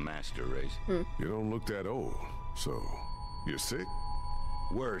their little master race. You don't look that old, so you're sick?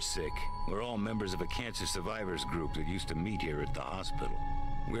 We're sick. We're all members of a cancer survivors group that used to meet here at the hospital.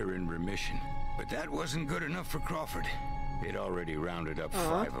 We're in remission. But that wasn't good enough for Crawford. They'd already rounded up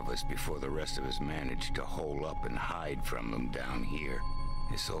 5 of us before the rest of us managed to hole up and hide from them down here.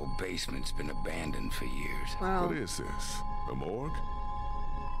 This old basement's been abandoned for years. Wow. What is this? A morgue?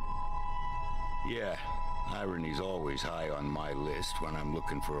 Yeah, irony's always high on my list when I'm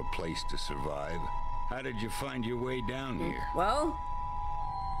looking for a place to survive. How did you find your way down here? Well,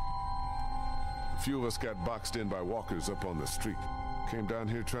 A few of us got boxed in by walkers up on the street. Came down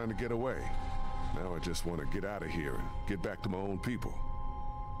here trying to get away. Now I just want to get out of here and get back to my own people.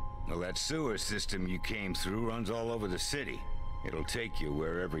 Well, that sewer system you came through runs all over the city. It'll take you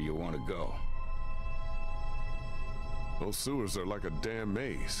wherever you want to go. Those sewers are like a damn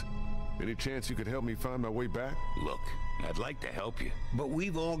maze. Any chance you could help me find my way back? Look, I'd like to help you, but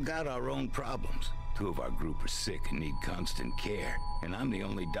we've all got our own problems. 2 of our group are sick and need constant care, and I'm the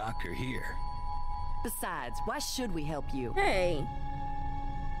only doctor here. Besides, why should we help you? hey.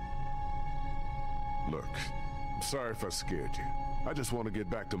 Look, I'm sorry if I scared you. I just want to get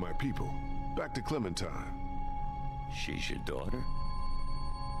back to my people. Back to Clementine. She's your daughter?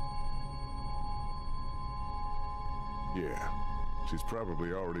 Yeah. She's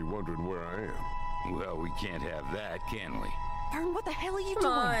probably already wondering where I am. Well, we can't have that, can we? Vern, what the hell are you Come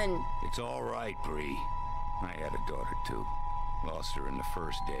doing? on. It's all right, Bree. I had a daughter, too. Lost her in the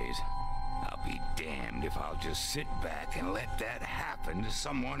first days. I'll be damned if I'll just sit back and let that happen to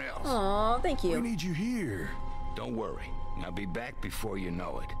someone else. Aw, thank you. We need you here. Don't worry. I'll be back before you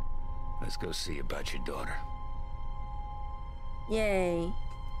know it. Let's go see about your daughter. Yay.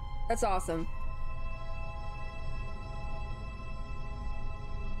 That's awesome.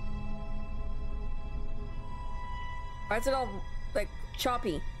 Why is it all, like,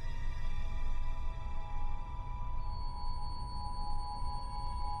 choppy?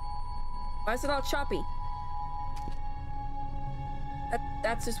 Why is it all choppy?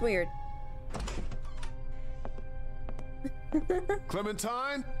 That's just weird.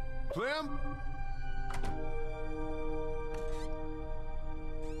 Clementine? Clem?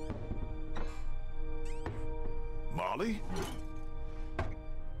 Molly?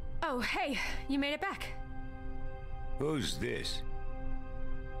 Oh, hey, you made it back. Who's this?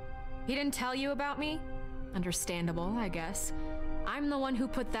 He didn't tell you about me? Understandable, I guess. I'm the one who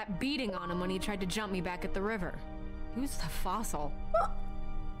put that beating on him when he tried to jump me back at the river. Who's the fossil?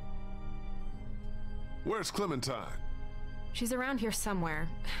 Where's Clementine? She's around here somewhere.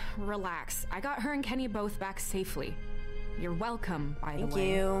 Relax. I got her and Kenny both back safely. You're welcome, by the way. Thank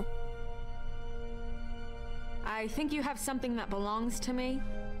you. I think you have something that belongs to me.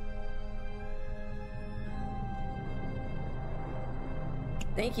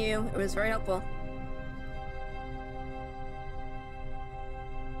 Thank you. It was very helpful.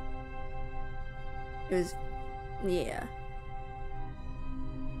 It was... yeah.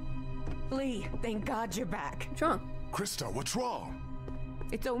 Lee, thank God you're back. What's wrong? Krista, what's wrong?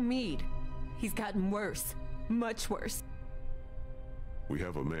 It's Omid. He's gotten worse. Much worse. We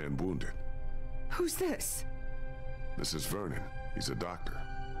have a man wounded. Who's this? This is Vernon. He's a doctor.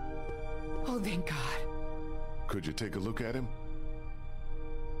 Oh, thank God. Could you take a look at him?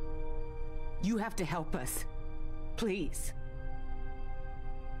 You have to help us. Please.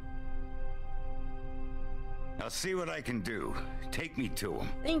 I'll see what I can do. Take me to him.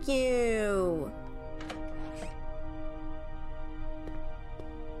 Thank you.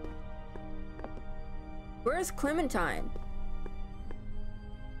 Where's Clementine?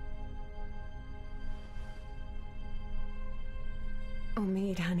 Oh,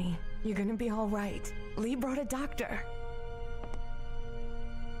 Mead, honey. You're gonna be all right. Lee brought a doctor.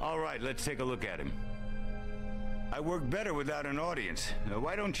 All right, let's take a look at him. I work better without an audience. Now,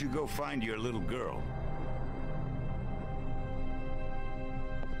 why don't you go find your little girl?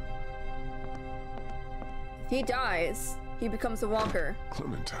 If he dies, he becomes a walker.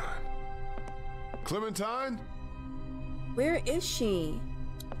 Clementine. Clementine? Where is she?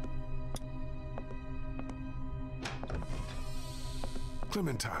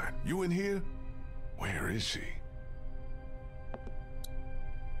 Clementine, you in here? Where is she?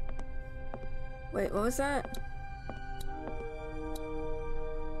 Wait, what was that?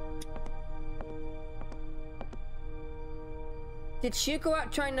 Did she go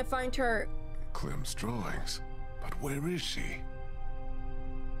out trying to find her? Clem's drawings. But where is she?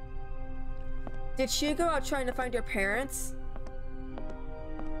 Did she go out trying to find her parents?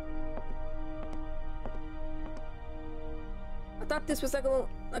 I thought this was like a little,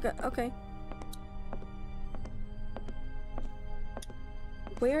 okay.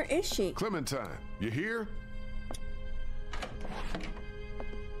 Where is she? Clementine, you here?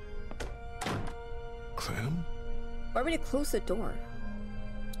 Clem? Why would he close the door?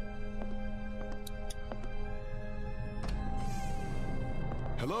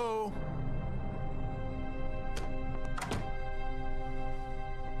 Hello?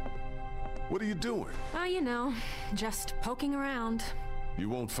 What are you doing? Oh, you know, just poking around. You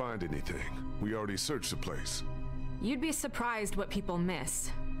won't find anything. We already searched the place. You'd be surprised what people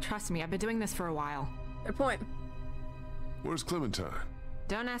miss. Trust me, I've been doing this for a while. Good point. Where's Clementine?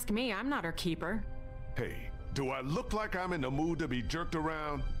 Don't ask me, I'm not her keeper. Hey, do I look like I'm in the mood to be jerked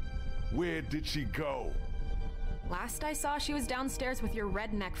around? Where did she go? Last I saw, she was downstairs with your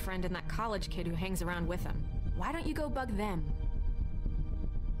redneck friend and that college kid who hangs around with him. Why don't you go bug them?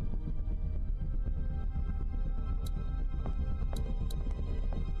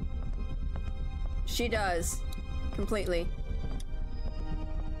 She does. Completely.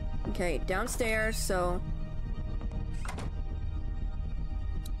 Okay, downstairs, so...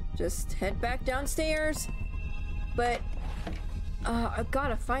 just head back downstairs. But... I've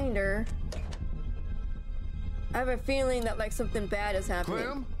gotta find her. I have a feeling that, like, something bad is happening.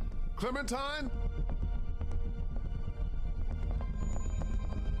 Clem? Clementine?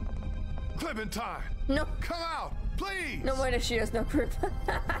 Clementine! No. Come out, please! No wonder she has no proof.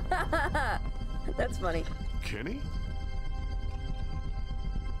 That's funny. Kenny?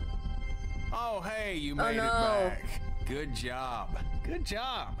 Oh, hey, you made it back. Good job. Good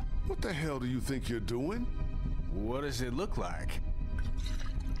job. What the hell do you think you're doing? What does it look like?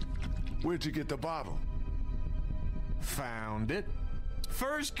 Where'd you get the bottle? Found it.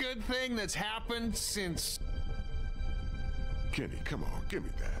 First good thing that's happened since... Kenny, come on, give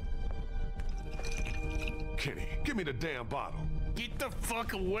me that. Kenny, give me the damn bottle. Get the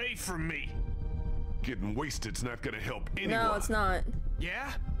fuck away from me. Getting wasted's not gonna help anyone. No, it's not.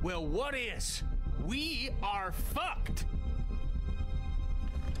 Yeah? Well, what is? We are fucked.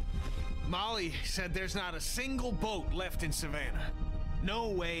 Molly said there's not a single boat left in Savannah. No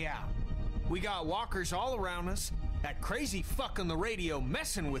way out. We got walkers all around us, that crazy fuck on the radio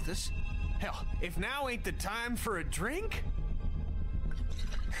messing with us. Hell, if now ain't the time for a drink?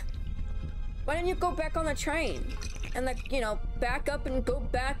 Why didn't you go back on the train? And, like, you know, back up and go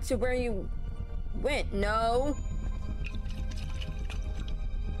back to where you went? No.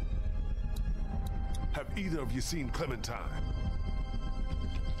 Have either of you seen Clementine?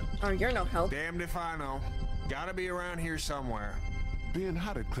 Oh, you're no help. Damned if I know. Gotta be around here somewhere. Ben,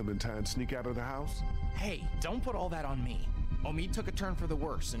 how did Clementine sneak out of the house? Hey, don't put all that on me. Omid took a turn for the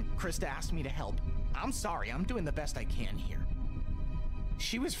worse, and Krista asked me to help. I'm sorry, I'm doing the best I can here.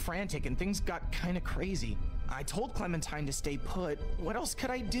 She was frantic and things got kinda crazy. I told Clementine to stay put. What else could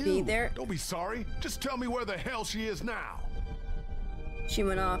I do? Be there. Don't be sorry. Just tell me where the hell she is now. She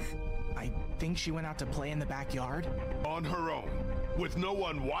went off. I think she went out to play in the backyard. On her own? With no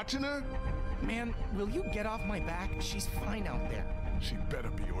one watching her? Man, will you get off my back? She's fine out there. She better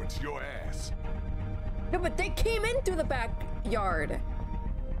be, or it's your ass. No, but they came in through the backyard.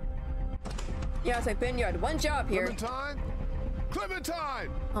 Yeah, it's like, Ben, you had one job here. Clementine? Clementine!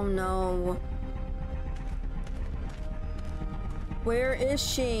 Oh no. Where is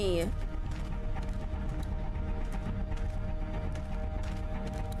she?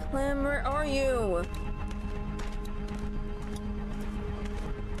 Clem, where are you?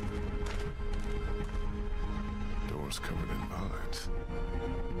 house covered in vines.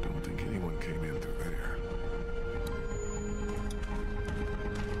 Don't think anyone came in through there.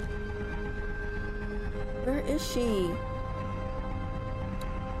 Where is she?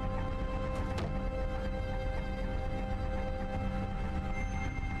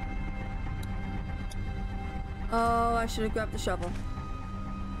 Oh, I should have grabbed the shovel.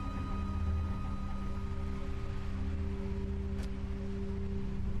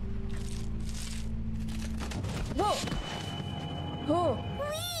 Whoa! Oh!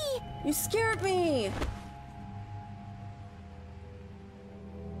 Whee! You scared me!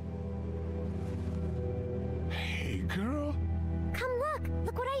 Hey, girl. Come look!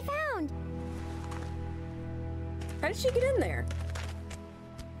 Look what I found! How did she get in there?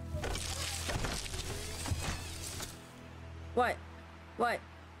 What? What?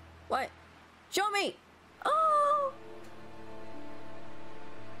 What? Show me! Oh!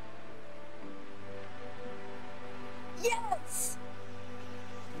 Yes!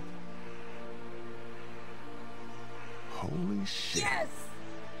 Holy shit. Yes!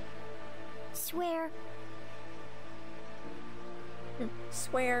 Swear.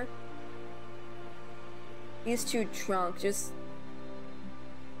 Swear. He's too drunk, just...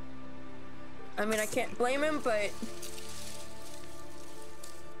 I mean, I can't blame him, but...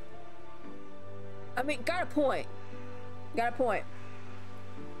 I mean, got a point. Got a point.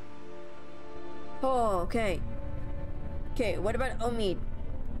 Oh, okay. Okay, what about Omid?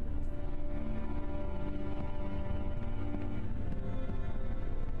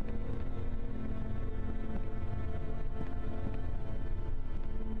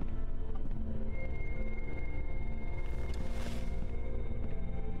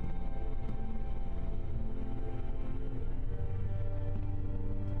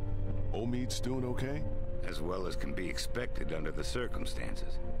 Omid's doing okay? As well as can be expected under the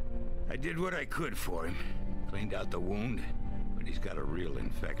circumstances. I did what I could for him. Cleaned out the wound, but he's got a real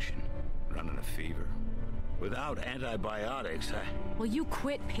infection. Running a fever. Without antibiotics, Will you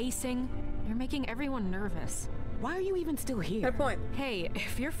quit pacing? You're making everyone nervous. Why are you even still here? Good point. Hey,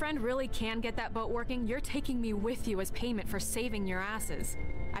 if your friend really can get that boat working, you're taking me with you as payment for saving your asses.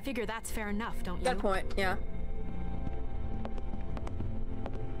 I figure that's fair enough, don't you? Good point, yeah.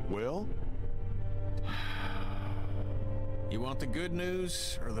 Well? You want the good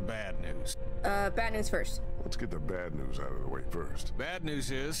news or the bad news? Bad news first. Let's get the bad news out of the way first. Bad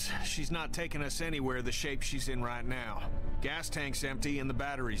news is, she's not taking us anywhere the shape she's in right now. Gas tank's empty and the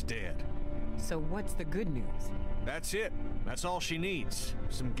battery's dead. So what's the good news? That's it. That's all she needs.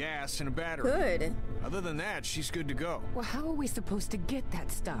 Some gas and a battery. Good. Other than that, she's good to go. Well, how are we supposed to get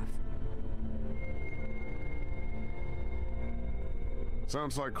that stuff?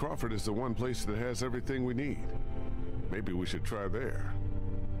 Sounds like Crawford is the one place that has everything we need. Maybe we should try there.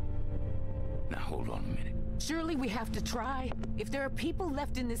 Now hold on a minute. Surely we have to try. If there are people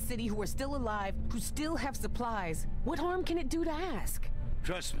left in this city who are still alive, who still have supplies, what harm can it do to ask?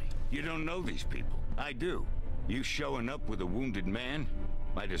 Trust me, you don't know these people. I do. You showing up with a wounded man,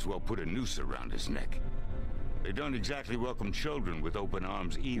 might as well put a noose around his neck. They don't exactly welcome children with open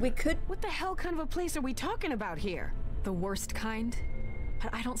arms either. We could... What the hell kind of a place are we talking about here? The worst kind?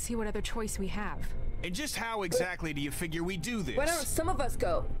 But I don't see what other choice we have. And just how exactly do you figure we do this? Why don't some of us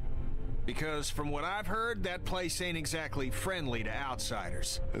go? Because from what I've heard, that place ain't exactly friendly to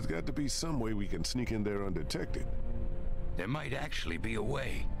outsiders. There's got to be some way we can sneak in there undetected. There might actually be a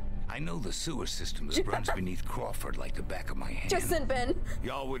way. I know the sewer system that runs beneath Crawford like the back of my hand. Just send Ben.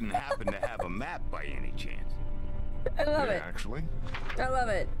 Y'all wouldn't happen to have a map by any chance. I love it. Actually. I love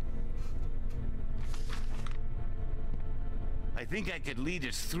it. I think I could lead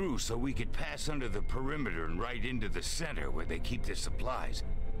us through so we could pass under the perimeter and right into the center where they keep their supplies.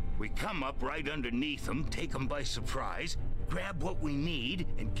 We come up right underneath them, take them by surprise, grab what we need,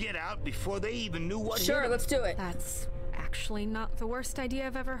 and get out before they even knew what hit Sure, 'em. let's do it. That's actually not the worst idea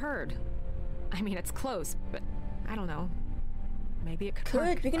I've ever heard. I mean, it's close, but I don't know. Maybe it could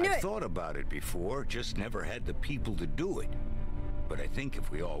work. Good, we can do I've it. thought about it before, just never had the people to do it. But I think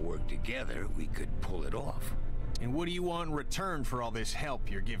if we all work together, we could pull it off. And what do you want in return for all this help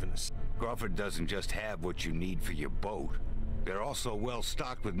you're giving us? Crawford doesn't just have what you need for your boat. They're also well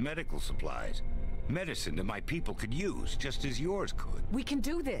stocked with medical supplies. Medicine that my people could use, just as yours could. We can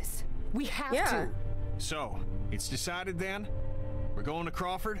do this. We have Yeah. to. So, it's decided then? We're going to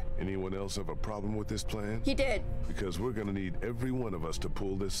Crawford? Anyone else have a problem with this plan? He did. Because we're gonna need every one of us to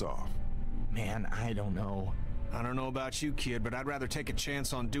pull this off. Man, I don't know. I don't know about you, kid, but I'd rather take a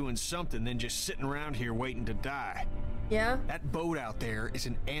chance on doing something than just sitting around here waiting to die. Yeah? That boat out there is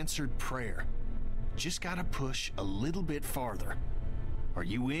an answered prayer. Just gotta push a little bit farther. Are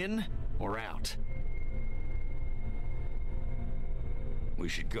you in or out? We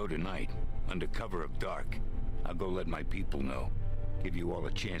should go tonight, under cover of dark. I'll go let my people know. Give you all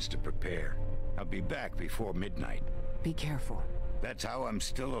a chance to prepare. I'll be back before midnight. Be careful. That's how I'm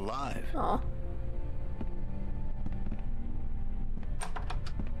still alive. Aw.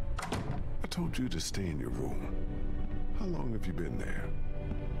 I told you to stay in your room. How long have you been there?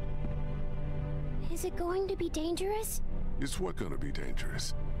 Is it going to be dangerous? It's what gonna be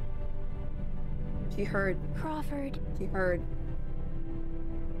dangerous? She heard. Crawford. She heard.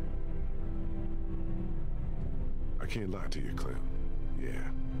 I can't lie to you, Clem. Yeah,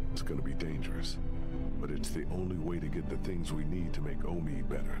 it's gonna be dangerous. But it's the only way to get the things we need to make Omid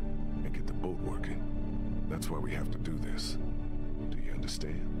better and get the boat working. That's why we have to do this. Do you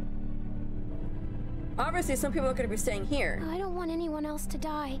understand? Obviously, some people are going to be staying here. I don't want anyone else to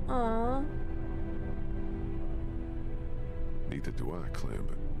die. Aww. Neither do I, Clem,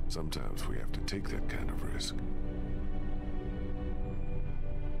 but sometimes we have to take that kind of risk.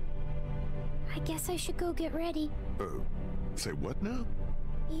 I guess I should go get ready. Say what now?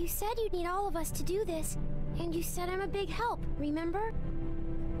 You said you'd need all of us to do this, and you said I'm a big help, remember?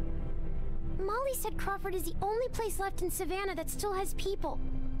 Molly said Crawford is the only place left in Savannah that still has people.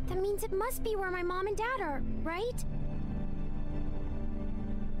 That means it must be where my mom and dad are, right?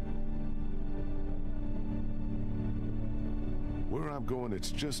 Where I'm going,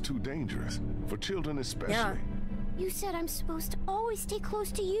 it's just too dangerous. For children especially. Yeah. You said I'm supposed to always stay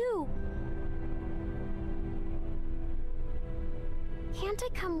close to you. Can't I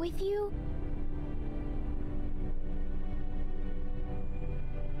come with you?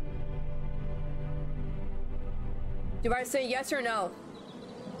 Do I say yes or no?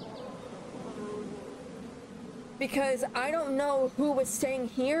 Because I don't know who is staying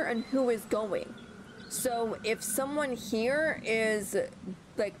here and who is going. So if someone here is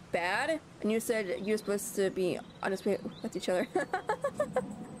like bad, and you said you're supposed to be honest with each other.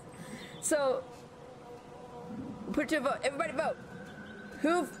 So put your vote. Everybody vote.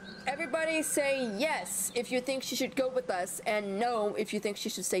 Everybody say yes if you think she should go with us, and no if you think she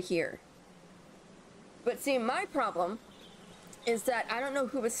should stay here. But see, my problem is that I don't know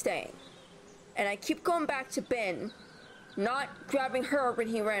who is staying. And I keep going back to Ben, not grabbing her when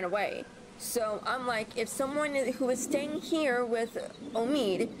he ran away. So I'm like, if someone who is staying here with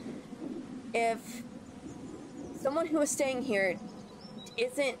Omid, if someone who is staying here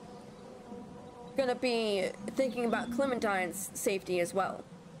isn't gonna be thinking about Clementine's safety as well,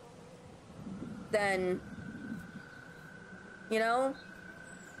 then, you know,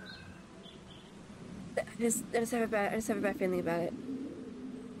 I just have a bad feeling about it.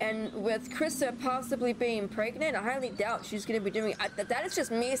 And with Krista possibly being pregnant, I highly doubt she's going to be doing... that is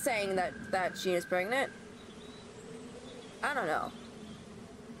just me saying that she is pregnant. I don't know.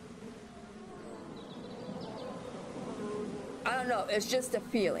 I don't know. It's just a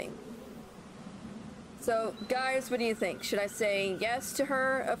feeling. So, guys, what do you think? Should I say yes to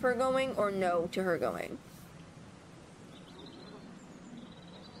her of her going, or no to her going?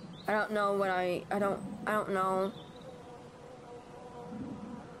 I don't know what I don't know.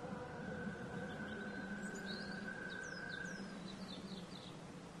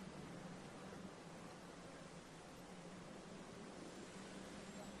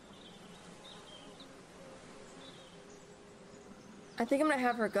 I think I'm gonna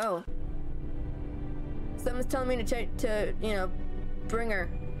have her go. Someone's telling me to you know, bring her.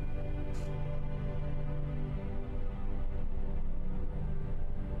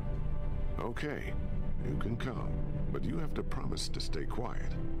 Okay, you can come, but you have to promise to stay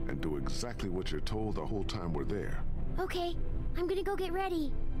quiet and do exactly what you're told the whole time we're there. Okay, I'm gonna go get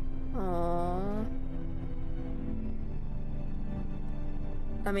ready. Aww.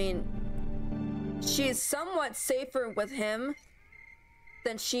 I mean, she's somewhat safer with him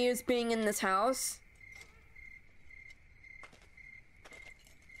than she is being in this house.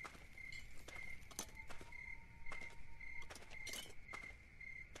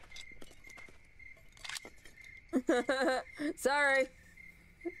 Sorry.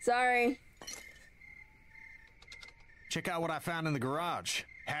 Check out what I found in the garage.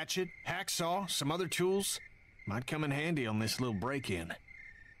 Hatchet, hacksaw, some other tools. Might come in handy on this little break-in.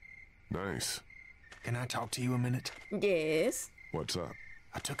 Nice. Can I talk to you a minute? Yes. What's up?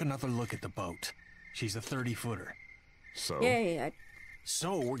 I took another look at the boat. She's a 30-footer. So? Yeah.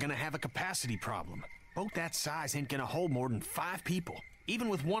 So we're gonna have a capacity problem. Boat that size ain't gonna hold more than 5 people, even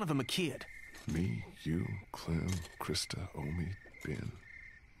with one of them a kid. Me, you, Clem, Krista, Omid, Ben,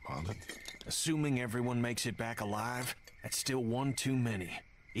 Molly. Assuming everyone makes it back alive, that's still one too many.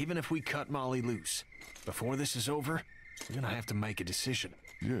 Even if we cut Molly loose. Before this is over, we're gonna have to make a decision.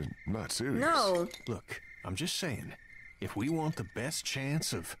 You're not serious. No. Look, I'm just saying, if we want the best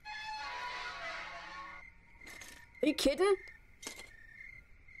chance of... Are you kidding?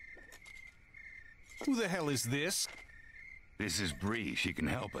 Who the hell is this? This is Bree. She can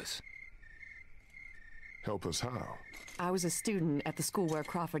help us. Help us how? I was a student at the school where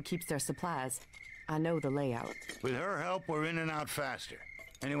Crawford keeps their supplies. I know the layout. With her help, we're in and out faster.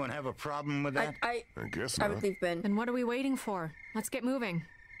 Anyone have a problem with that? I guess I not. would leave Ben. Then what are we waiting for? Let's get moving.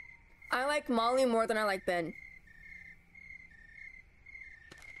 I like Molly more than I like Ben.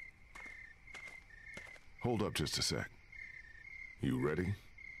 Hold up just a sec. You ready?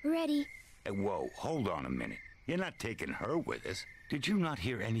 Ready. Hey, whoa, hold on a minute. You're not taking her with us. Did you not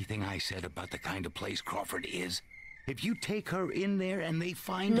hear anything I said about the kind of place Crawford is? If you take her in there and they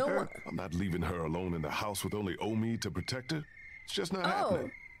find her... I'm not leaving her alone in the house with only Omi to protect her. It's just not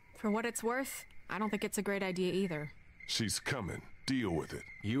happening. For what it's worth, I don't think it's a great idea either. She's coming. Deal with it.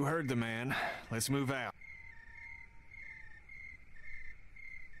 You heard the man. Let's move out.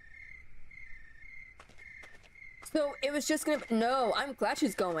 So it was just gonna... No, I'm glad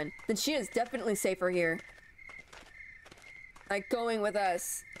she's going. Then she is definitely safer here. Like, going with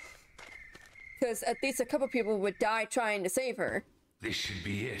us. Because at least a couple people would die trying to save her. This should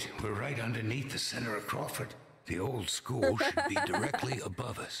be it. We're right underneath the center of Crawford. The old school should be directly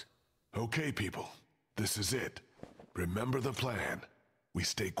above us. Okay, people. This is it. Remember the plan. We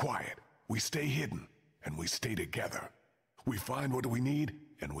stay quiet, we stay hidden, and we stay together. We find what we need,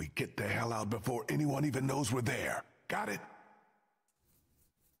 and we get the hell out before anyone even knows we're there. Got it?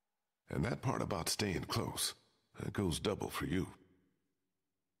 And that part about staying close, that goes double for you.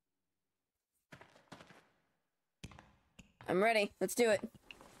 I'm ready. Let's do it.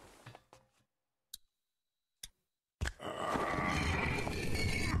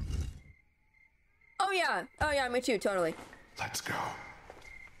 Oh yeah. Oh yeah, me too, totally. Let's go.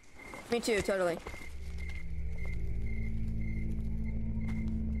 Me too, totally.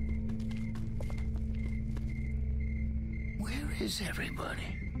 Where is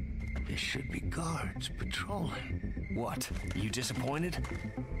everybody? There should be guards patrolling. What? You disappointed?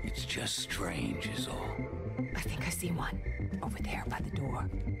 It's just strange is all. I think I see one. Over there by the door.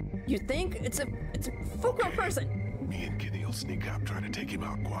 You think? It's a full-grown person. Me and Kenny will sneak out, try to take him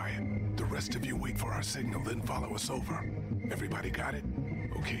out quiet. The rest of you wait for our signal, then follow us over. Everybody got it?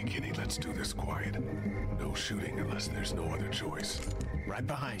 Okay, Kenny, let's do this quiet. No shooting unless there's no other choice. Right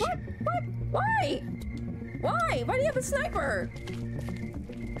behind you. What? Why? Why? Why do you have a sniper?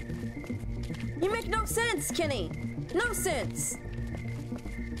 You make no sense, Kenny. No sense.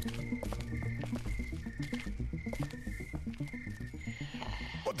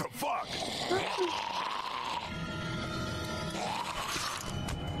 What the fuck?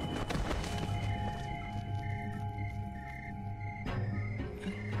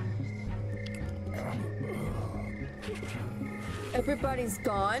 Everybody's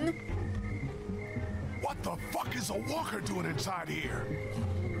gone? What the fuck is a walker doing inside here?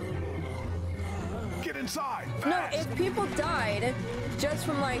 Get inside! Fast. No, if people died just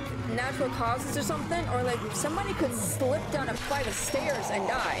from like natural causes or something, or like somebody could slip down a flight of stairs and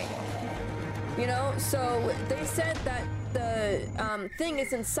die. You know, so they said that the thing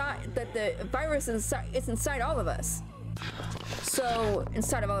is inside, that the virus is inside all of us. So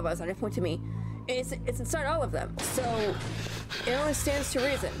inside of all of us, I didn't point to me. It's inside all of them. So it only stands to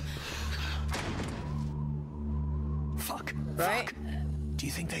reason. Fuck. Right? Fuck. Do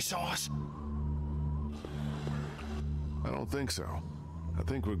you think they saw us? I don't think so. I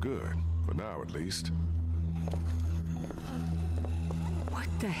think we're good. For now, at least. What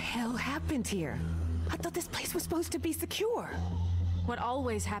the hell happened here? I thought this place was supposed to be secure. What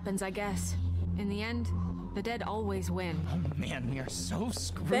always happens, I guess. In the end, the dead always win. Oh man, we are so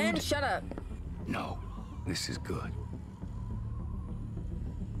screwed. Ben, shut up. No, this is good.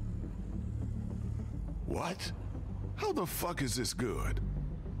 What? How the fuck is this good?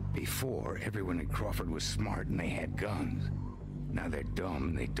 Before, everyone in Crawford was smart and they had guns. Now they're dumb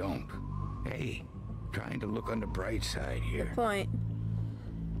and they don't. Hey, trying to look on the bright side here. Good point.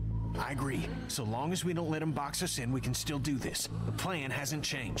 I agree. So long as we don't let them box us in, we can still do this. The plan hasn't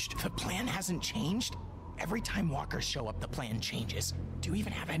changed. The plan hasn't changed? Every time walkers show up, the plan changes. Do you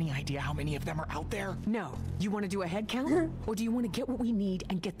even have any idea how many of them are out there? No. You want to do a head count? Or do you want to get what we need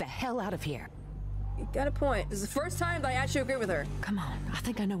and get the hell out of here? You got a point. This is the first time that I actually agree with her. Come on, I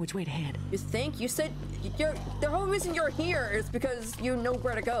think I know which way to head. You think? You said the whole reason you're here is because you know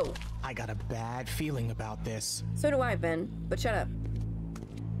where to go. I got a bad feeling about this. So do I, Ben. But shut up.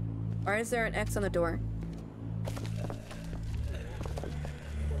 Why is there an X on the door?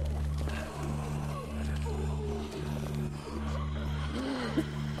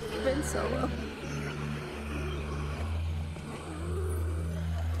 Ben Solo.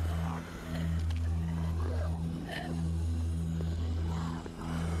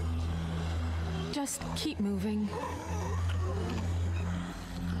 Just keep moving.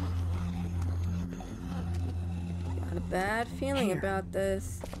 Got a bad feeling about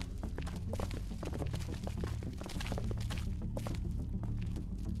this.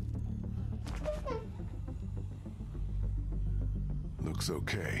 Looks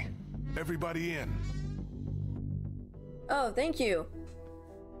okay. Everybody in. Oh, thank you.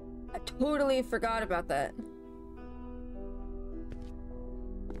 I totally forgot about that.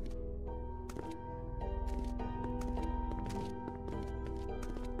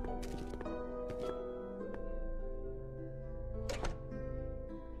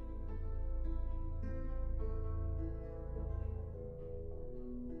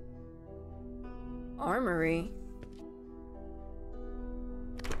 Armory.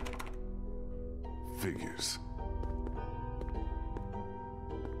 Figures.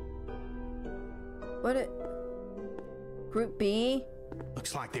 What it? Group B?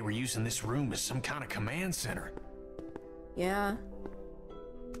 Looks like they were using this room as some kind of command center. Yeah.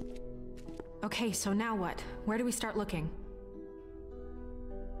 Okay, so now what? Where do we start looking?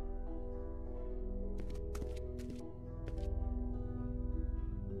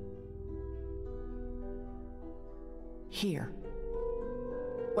 Here.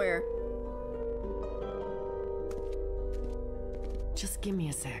 Where? Just give me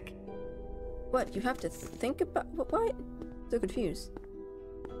a sec. What? You have to think about what? So confused.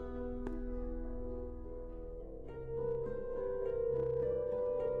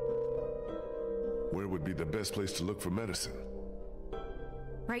 Where would be the best place to look for medicine?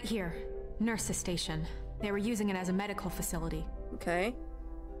 Right here. Nurse's station. They were using it as a medical facility. Okay.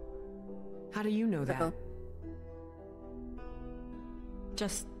 How do you know that? Uh-oh.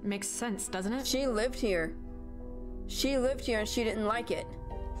 Just makes sense, doesn't it? She lived here. She lived here and she didn't like it.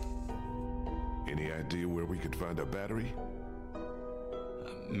 Any idea where we could find a battery?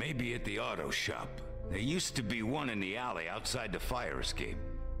 Maybe at the auto shop. There used to be one in the alley outside the fire escape.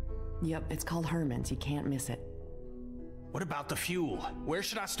 Yep, it's called Herman's. You can't miss it. What about the fuel? Where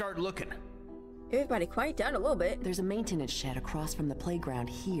should I start looking? Everybody quiet down a little bit. There's a maintenance shed across from the playground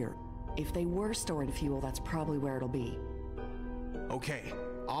here. If they were storing fuel, that's probably where it'll be. Okay,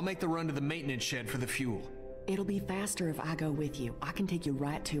 I'll make the run to the maintenance shed for the fuel. It'll be faster if I go with you. I can take you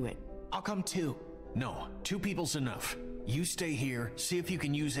right to it. I'll come too. No, 2 people's enough. You stay here, see if you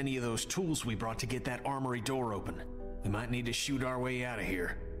can use any of those tools we brought to get that armory door open. We might need to shoot our way out of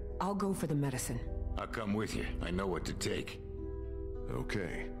here. I'll go for the medicine. I'll come with you. I know what to take.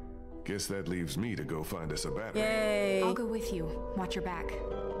 Okay. Guess that leaves me to go find us a battery. Yay. I'll go with you. Watch your back.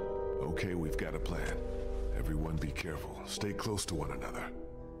 Okay, we've got a plan. Everyone be careful. Stay close to one another.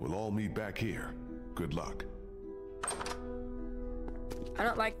 We'll all meet back here. Good luck. I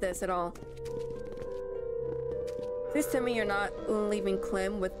don't like this at all. Please tell me you're not leaving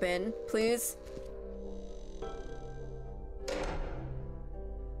Clem with Ben, please.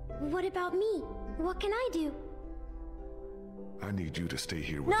 What about me? What can I do? I need you to stay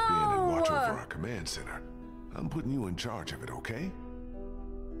here with Ben and watch over our command center. I'm putting you in charge of it, okay?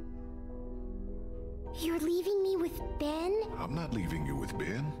 You're leaving me with Ben? I'm not leaving you with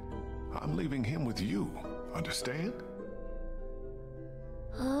Ben. I'm leaving him with you. Understand?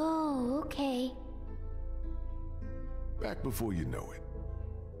 Oh, okay. Back before you know it.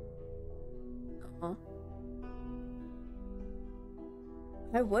 Uh-huh.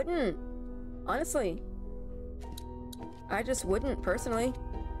 I wouldn't. Honestly. I just wouldn't, personally.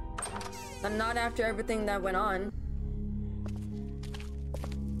 And not after everything that went on.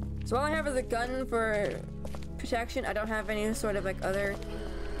 So all I have is a gun for protection. I don't have any sort of like other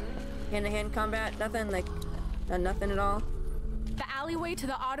hand-to-hand combat. Nothing like, nothing at all. The alleyway to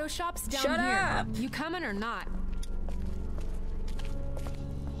the auto shop's down Shut here. up! You coming or not?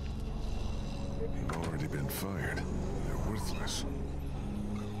 They've already been fired. They're worthless.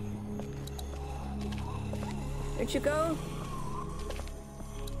 Where'd you go?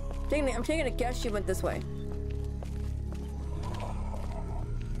 I'm taking a guess you went this way.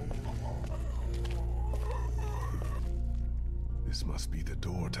 This must be the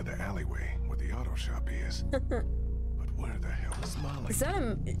door to the alleyway where the auto shop is. But where the hell is Molly?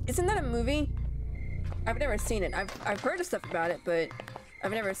 Isn't that a movie? I've never seen it. I've heard of stuff about it, but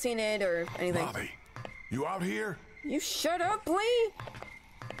I've never seen it or anything. Molly, you out here? You shut up, Lee!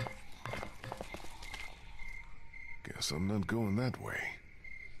 Guess I'm not going that way.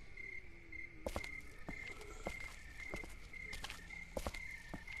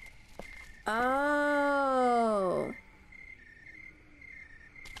 Oh.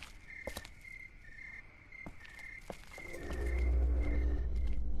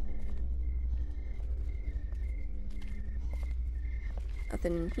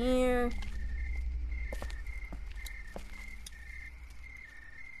 Nothing in here.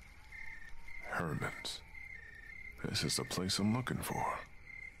 Herman's. This is the place I'm looking for.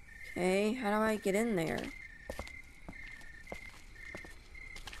 Okay, how do I get in there?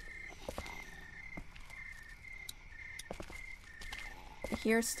 I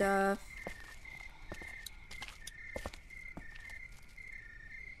hear stuff.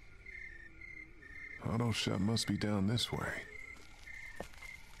 Auto shop must be down this way.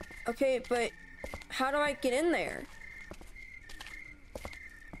 Okay, but how do I get in there?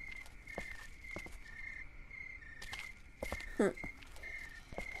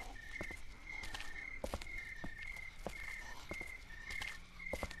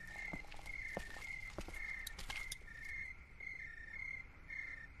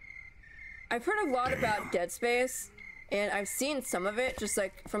 I've heard a lot about Dead Space, and I've seen some of it, just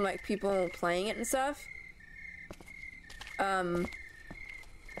like from like people playing it and stuff.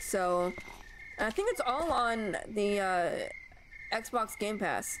 So I think it's all on the Xbox Game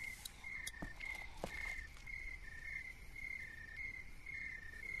Pass.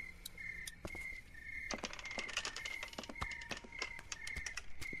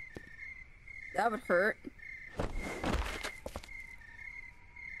 That would hurt.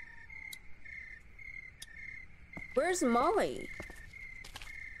 Where's Molly?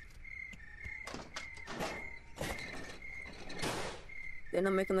 Then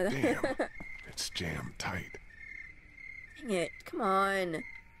I'm making like Damn, it's jammed tight. Dang it, come on.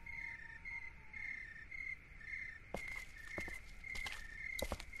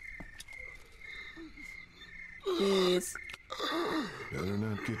 Please. Better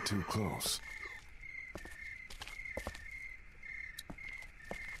not get too close.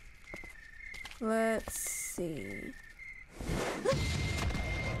 Let's see.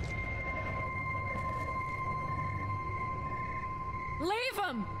 Leave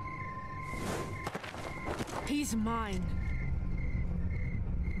him! He's mine.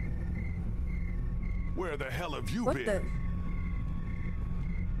 Where the hell have you What been? the?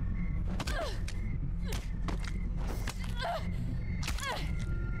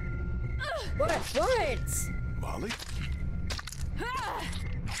 What? Molly?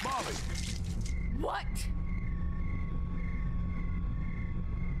 Molly! What?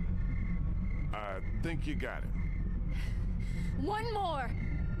 I think you got him. One more!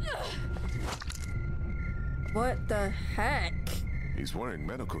 What the heck? He's wearing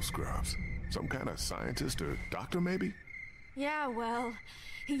medical scrubs. Some kind of scientist or doctor, maybe? Yeah, well,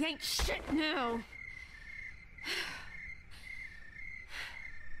 he ain't shit now.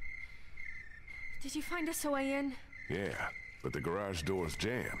 Did you find us a way in? Yeah, but the garage door's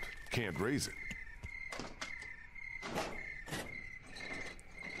jammed. Can't raise it.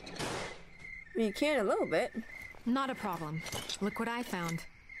 I mean, you can a little bit. Not a problem. Look what I found.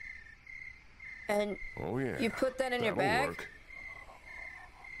 And oh yeah, you put that in your that'll bag? work.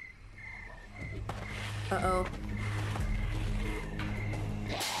 Uh-oh.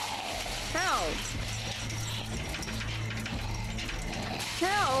 How?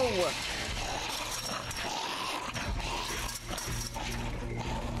 How?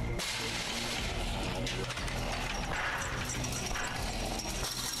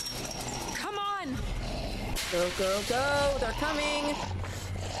 Come on! Go, go, go! They're coming!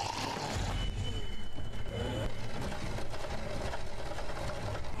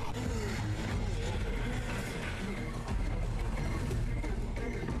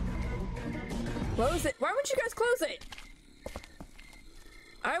 Close it. Why would you guys close it?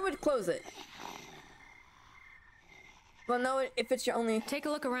 I would close it. Well, no, if it's your only... Take a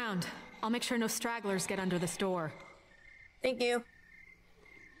look around. I'll make sure no stragglers get under this door. Thank you.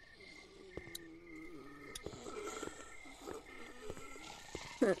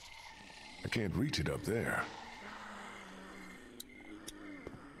 I can't reach it up there.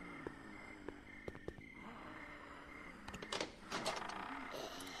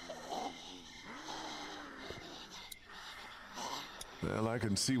 Well, I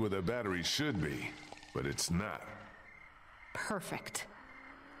can see where the battery should be, but it's not. Perfect.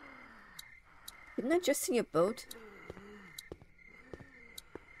 Didn't I just see a boat?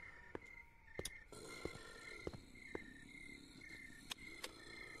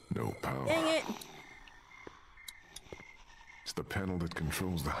 No power. Dang it! It's the panel that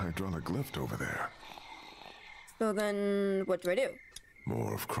controls the hydraulic lift over there. So then, what do I do?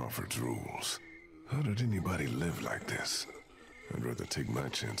 More of Crawford's rules. How did anybody live like this? I'd rather take my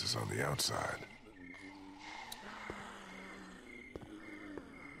chances on the outside.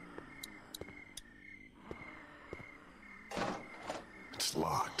 It's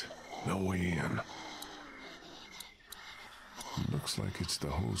locked. No way in. Looks like it's the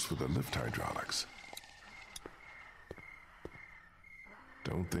hose for the lift hydraulics.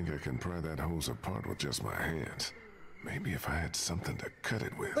 Don't think I can pry that hose apart with just my hands. Maybe if I had something to cut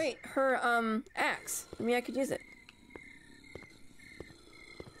it with. Wait, her, axe. I mean, I could use it.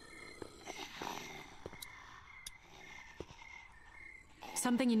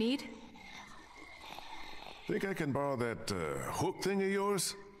 Something you need? Think I can borrow that, hook thing of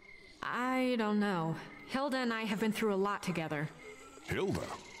yours? I don't know. Hilda and I have been through a lot together. Hilda?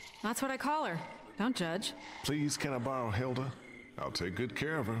 That's what I call her. Don't judge. Please, can I borrow Hilda? I'll take good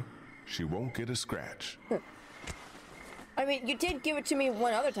care of her. She won't get a scratch. I mean, you did give it to me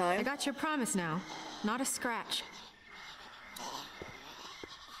one other time. I got your promise now. Not a scratch.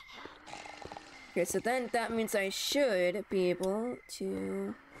 Okay, so then that means I should be able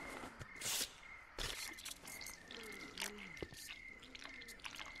to...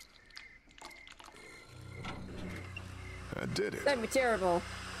 I did it. That'd be terrible.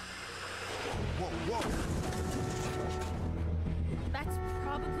 Whoa, whoa. That's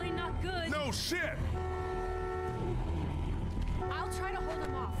probably not good. No shit! I'll try to hold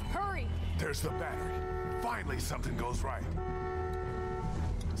him off. Hurry! There's the battery. Finally something goes right.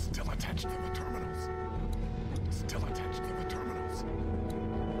 Still attached to the terminals. Still attached to the terminals.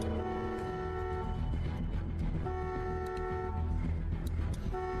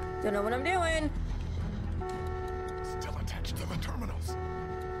 Don't know what I'm doing. Still attached to the terminals.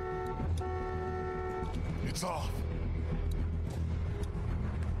 It's off.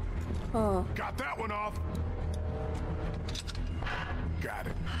 Oh. Got that one off. Got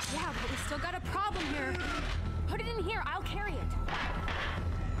it. Yeah, but we still got a problem here. Put it in here. I'll carry it.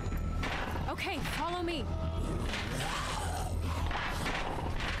 Okay, follow me.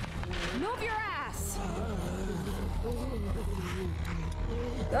 Move your ass.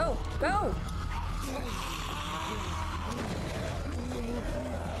 Go, go.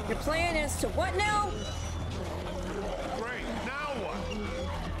 Your plan is to what now? Great, now what?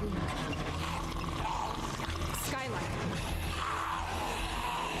 Skylight.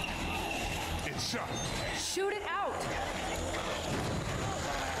 It's shut. Shoot it out.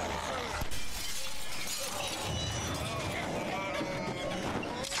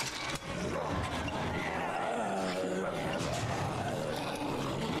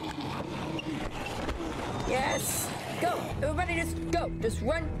 Yes. Go. Everybody just go. Just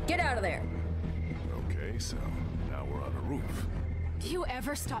run. Get out of there. Okay, so now we're on the roof. Do you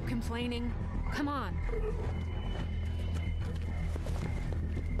ever stop complaining? Come on.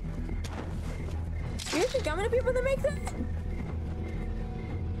 Do you think I'm gonna be able to make that?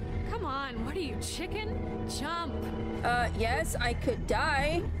 Come on, what are you, chicken? Jump. Yes, I could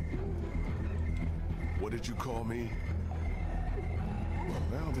die. What did you call me? Well,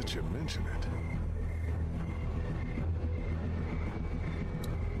 now that you mention it.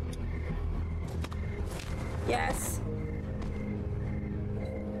 Yes.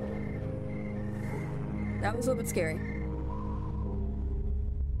 That was a little bit scary.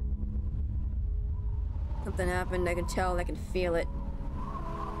 Something happened, I can tell, I can feel it.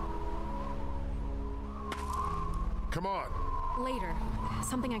 Come on. Later.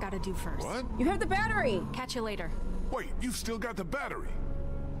 Something I gotta do first. What? You have the battery! Catch you later. Wait, you've still got the battery.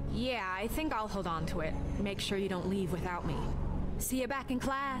 Yeah, I think I'll hold on to it. Make sure you don't leave without me. See you back in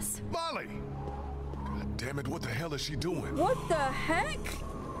class. Molly! God damn it, what the hell is she doing? What the heck?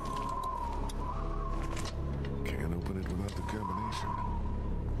 Can't open it without the combination.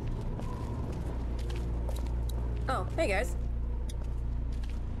 Oh, hey guys.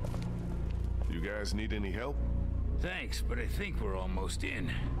 You guys need any help? Thanks, but I think we're almost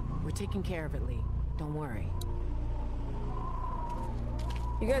in. We're taking care of it, Lee. Don't worry.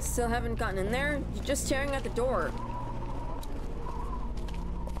 You guys still haven't gotten in there? You're just staring at the door.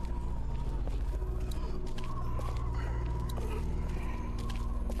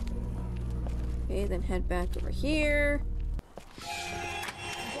 Okay, then head back over here.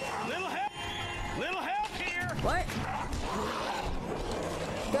 Little help! Little help here! What?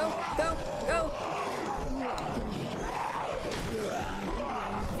 Go, go, go!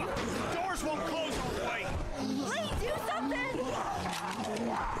 Doors won't close all the way! Lee, do something!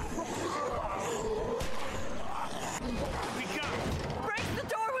 We got it! Break the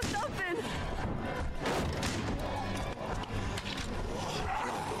door with something!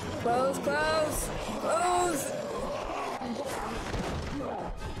 Close, close, close!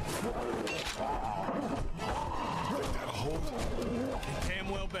 Think that'll hold? Damn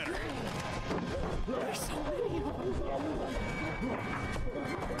well better. There's so many of them.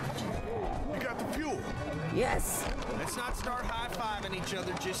 You got the fuel. Yes. Let's not start high-fiving each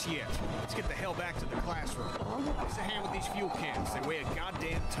other just yet. Let's get the hell back to the classroom. What's the hand with these fuel cans? They weigh a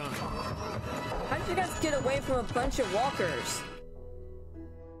goddamn ton. How did you guys get away from a bunch of walkers?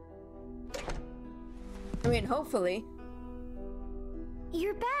 I mean, hopefully.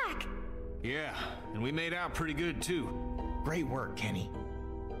 You're back! Yeah, and we made out pretty good too. Great work, Kenny.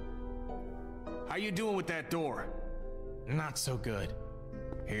 How you doing with that door? Not so good.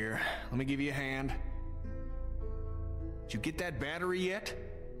 Here, let me give you a hand. Did you get that battery yet?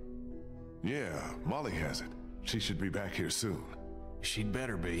 Yeah, Molly has it. She should be back here soon. She'd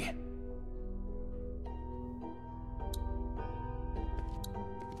better be.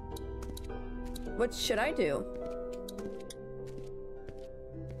 What should I do?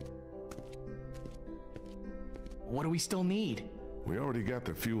 What do we still need? We already got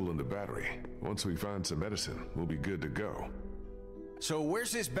the fuel and the battery. Once we find some medicine, we'll be good to go. So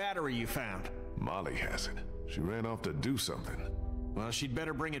where's this battery you found? Molly has it. She ran off to do something. Well, she'd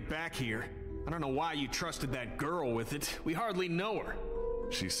better bring it back here. I don't know why you trusted that girl with it. We hardly know her.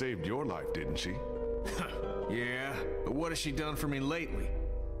 She saved your life, didn't she? Yeah, but what has she done for me lately?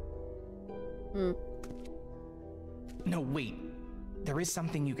 No, wait. There is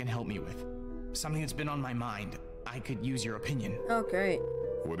something you can help me with. Something that's been on my mind. I could use your opinion. Oh, great.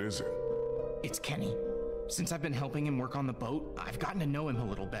 What is it? It's Kenny. Since I've been helping him work on the boat, I've gotten to know him a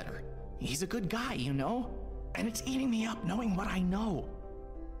little better. He's a good guy, you know? And it's eating me up knowing what I know.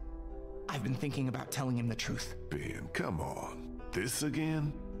 I've been thinking about telling him the truth. Ben, come on. This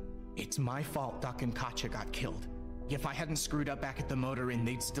again? It's my fault Duck and Katja got killed. If I hadn't screwed up back at the motor inn,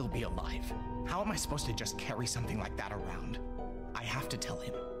 they'd still be alive. How am I supposed to just carry something like that around? I have to tell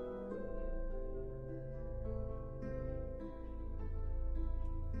him.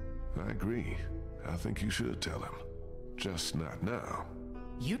 I agree. I think you should tell him. Just not now.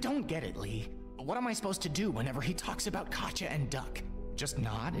 You don't get it, Lee. What am I supposed to do whenever he talks about Katja and Duck? Just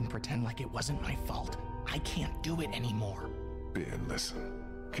nod and pretend like it wasn't my fault. I can't do it anymore. Ben, listen.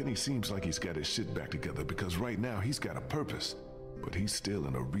 Kenny seems like he's got his shit back together because right now he's got a purpose. But he's still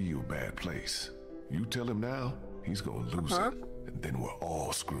in a real bad place. You tell him now, he's gonna lose it. And then we're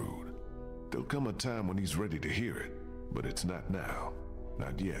all screwed. There'll come a time when he's ready to hear it. But it's not now.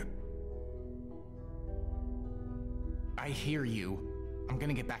 Not yet. I hear you. I'm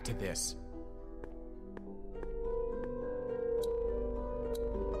gonna get back to this.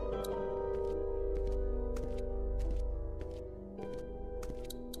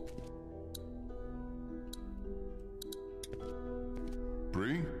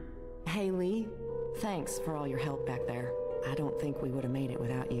 Bree? Hey, Lee. Thanks for all your help back there. I don't think we would have made it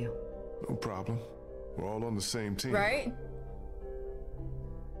without you. No problem. We're all on the same team. Right?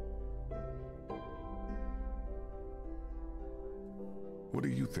 What do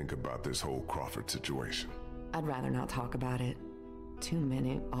you think about this whole Crawford situation? I'd rather not talk about it. Too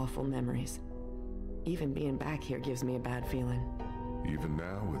many awful memories. Even being back here gives me a bad feeling. Even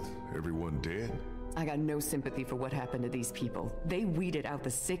now, with everyone dead? I got no sympathy for what happened to these people. They weeded out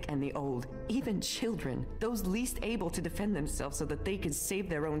the sick and the old, even children, those least able to defend themselves so that they could save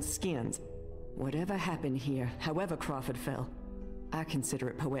their own skins. Whatever happened here, however Crawford fell, I consider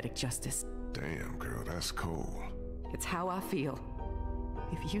it poetic justice. Damn, girl, that's cold. It's how I feel.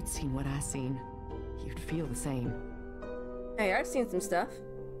 If you'd seen what I seen, you'd feel the same. Hey, I've seen some stuff.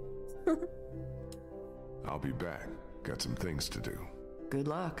 I'll be back. Got some things to do. Good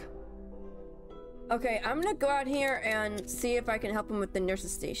luck. Okay, I'm gonna go out here and see if I can help him with the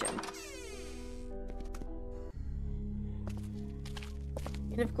nurse's station.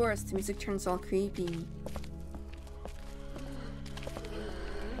 And of course, the music turns all creepy.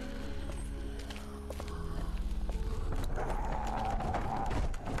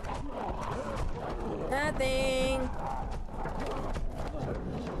 Nothing.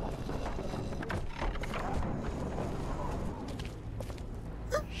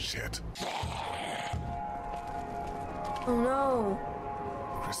 Shit. Oh no.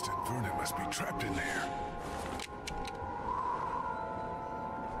 Kristen Vernon must be trapped in there.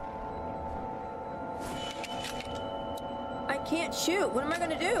 I can't shoot. What am I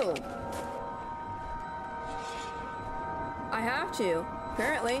gonna do? I have to,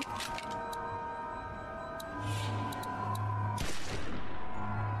 apparently.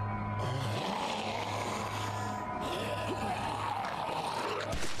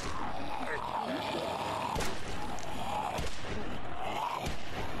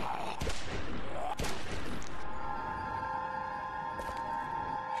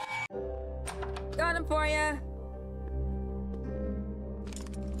 Got him for ya.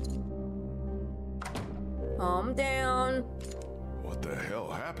 Calm down. What the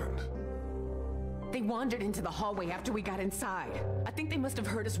hell happened? They wandered into the hallway after we got inside. I think they must have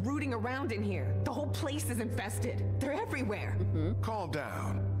heard us rooting around in here. The whole place is infested. They're everywhere. Calm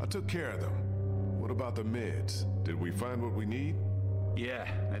down. I took care of them. What about the meds? Did we find what we need? Yeah,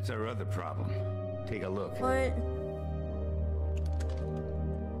 that's our other problem. Take a look. What?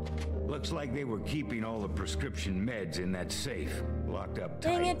 Looks like they were keeping all the prescription meds in that safe, locked up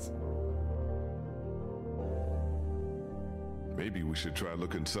tight. Dang it. Maybe we should try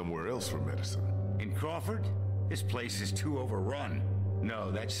looking somewhere else for medicine. In Crawford? This place is too overrun.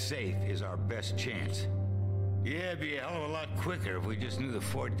 No, that safe is our best chance. Yeah, it'd be a hell of a lot quicker if we just knew the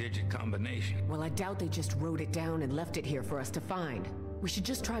 4-digit combination. Well, I doubt they just wrote it down and left it here for us to find. We should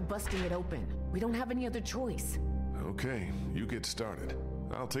just try busting it open. We don't have any other choice. Okay, you get started.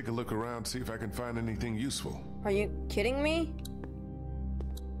 I'll take a look around, see if I can find anything useful. Are you kidding me?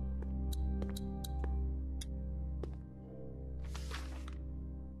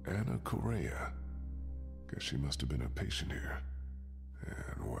 Anna Correa. Guess she must have been a patient here.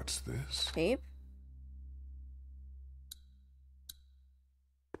 And what's this? Tape?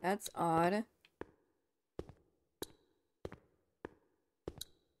 That's odd.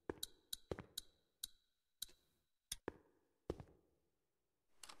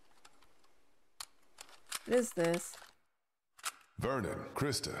 What is this? Vernon,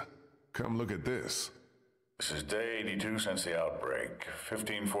 Krista, come look at this. This is day 82 since the outbreak.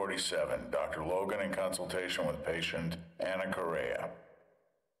 1547. Dr. Logan in consultation with patient Anna Correa.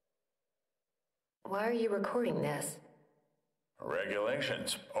 Why are you recording this?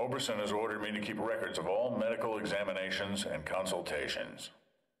 Regulations. Oberson has ordered me to keep records of all medical examinations and consultations.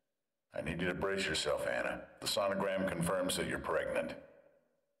 I need you to brace yourself, Anna. The sonogram confirms that you're pregnant.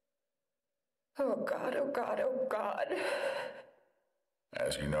 Oh God, oh God, oh God.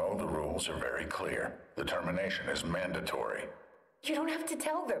 As you know, the rules are very clear. The termination is mandatory. You don't have to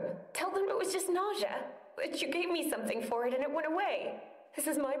tell them. Tell them it was just nausea. That you gave me something for it and it went away. This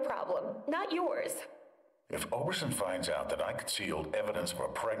is my problem, not yours. If Oberson finds out that I concealed evidence of a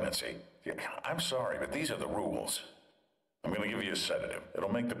pregnancy, I'm sorry, but these are the rules. I'm going to give you a sedative.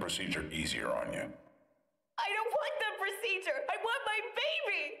 It'll make the procedure easier on you. I don't want the procedure. I want my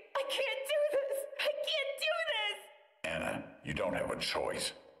baby. I can't do this. I can't do this. Anna, you don't have a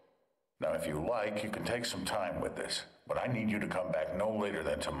choice. Now, if you like, you can take some time with this, but I need you to come back no later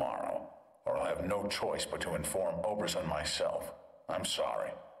than tomorrow, or I'll have no choice but to inform Oberson myself. I'm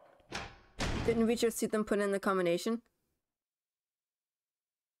sorry. Didn't we just see them put in the combination?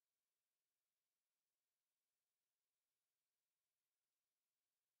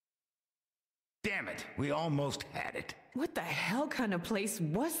 Damn it, we almost had it. What the hell kind of place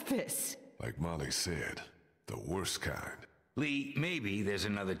was this? Like Molly said, the worst kind. Lee, maybe there's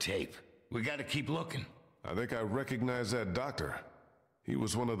another tape. We gotta keep looking. I think I recognize that doctor. He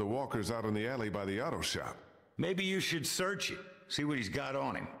was one of the walkers out in the alley by the auto shop. Maybe you should search it, see what he's got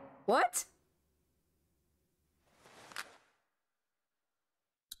on him. What?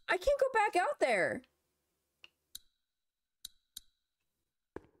 I can't go back out there.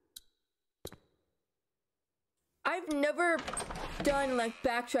 I've never done like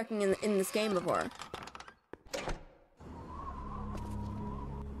backtracking in this game before.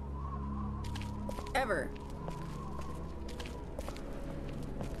 Ever.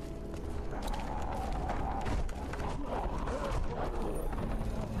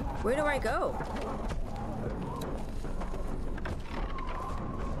 Where do I go?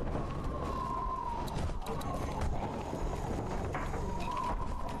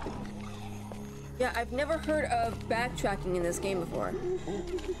 Yeah, I've never heard of backtracking in this game before.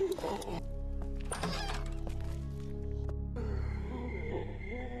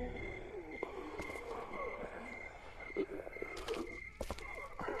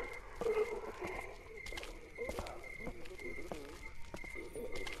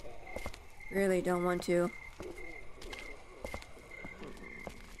 Really don't want to.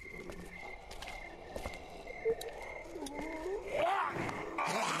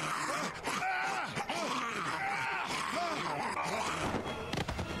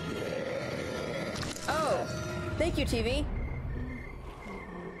 Oh, thank you, TV.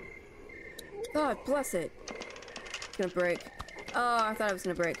 God bless it. It's gonna break. Oh, I thought it was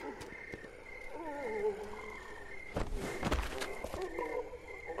gonna break.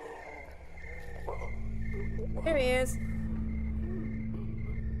 There he is.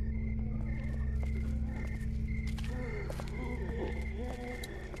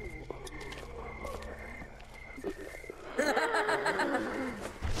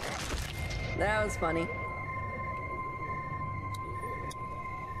 That was funny.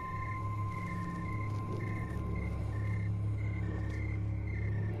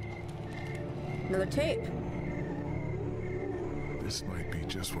 Another tape. This might be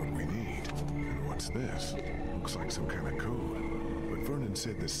just what we need. And what's this? Looks like some kind of code. But Vernon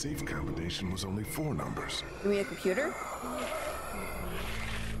said the safe combination was only 4 numbers. You mean a computer?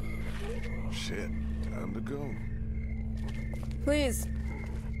 Shit. Shit, time to go. Please,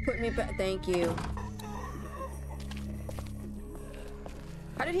 put me back. Thank you.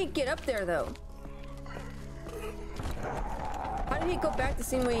 How did he get up there, though? How did he go back the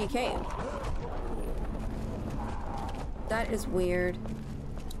same way he came? That is weird.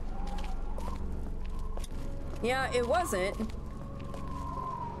 Yeah, it wasn't.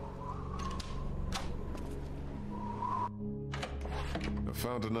 I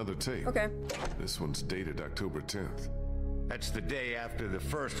found another tape. Okay. This one's dated October 10th. That's the day after the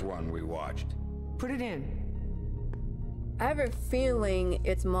first one we watched. Put it in. I have a feeling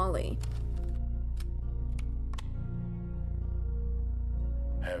it's Molly.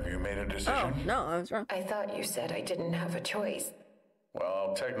 Have you made a decision? Oh, no, I was wrong. I thought you said I didn't have a choice.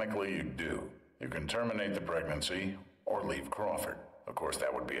 Well, technically you do. You can terminate the pregnancy or leave Crawford. Of course,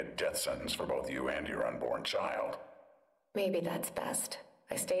 that would be a death sentence for both you and your unborn child. Maybe that's best.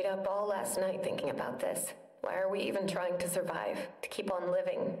 I stayed up all last night thinking about this. Why are we even trying to survive? To keep on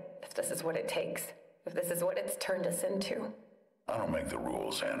living, if this is what it takes. If this is what it's turned us into. I don't make the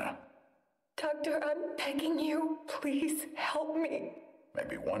rules, Anna. Doctor, I'm begging you. Please help me.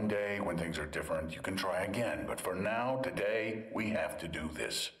 Maybe one day, when things are different, you can try again. But for now, today, we have to do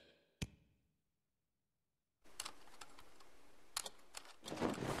this.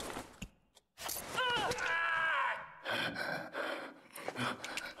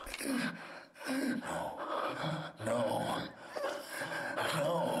 No.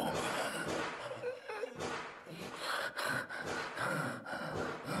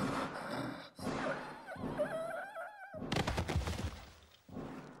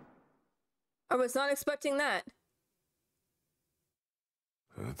 I was not expecting that.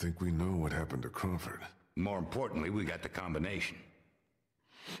 I think we know what happened to Crawford. More importantly, we got the combination.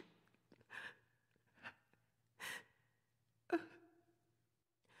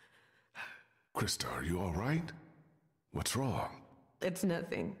 Krista, are you all right? What's wrong? It's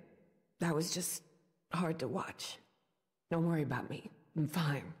nothing. That was just hard to watch. Don't worry about me. I'm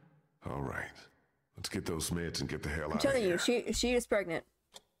fine. All right. Let's get those meds and get the hell I'm out of telling here. you, she is pregnant.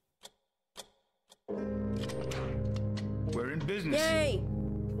 We're in business. Yay!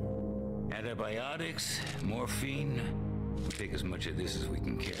 Antibiotics, morphine. We'll take as much of this as we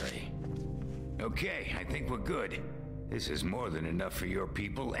can carry. Okay, I think we're good. This is more than enough for your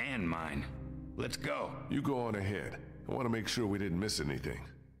people and mine. Let's go. You go on ahead. I want to make sure we didn't miss anything.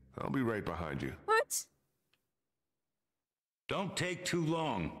 I'll be right behind you. What? Don't take too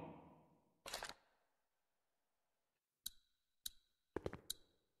long.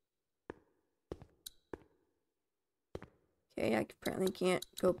 Okay, I apparently can't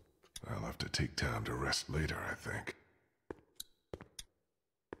go. I'll have to take time to rest later, I think.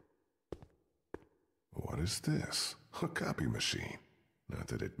 What is this? A copy machine. Not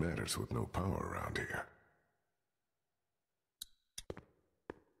that it matters with no power around here.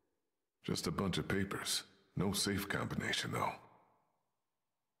 Just a bunch of papers. No safe combination, though.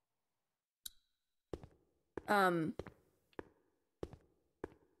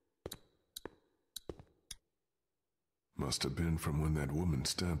 Must have been from when that woman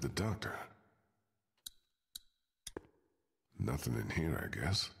stabbed the doctor. Nothing in here, I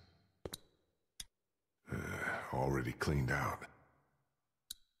guess. Already cleaned out.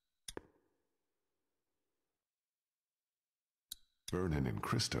 Vernon and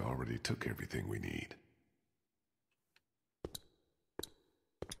Krista already took everything we need.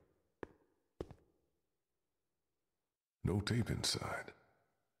 No tape inside.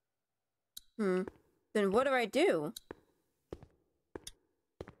 Then what do I do?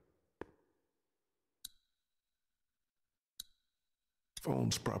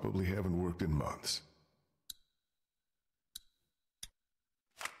 Phones probably haven't worked in months.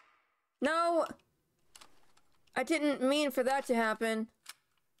 No! I didn't mean for that to happen.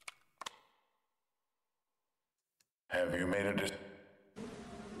 Have you made a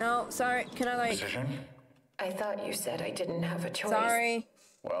No, sorry. Can I, like... decision? I thought you said I didn't have a choice. Sorry.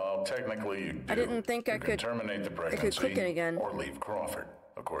 Well, technically you do. I didn't think I You could... can terminate the I pregnancy could click it again. or leave Crawford.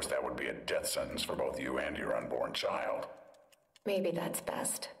 Of course, that would be a death sentence for both you and your unborn child. Maybe that's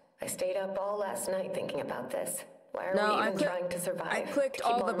best. I stayed up all last night thinking about this. Why are No, we I even trying to survive? I clicked to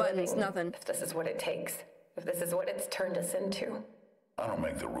keep all the on buttons, living, nothing. If this is what it takes. If this is what it's turned us into. I don't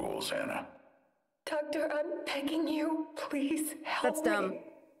make the rules, Anna. Doctor, I'm begging you. Please help That's dumb. me.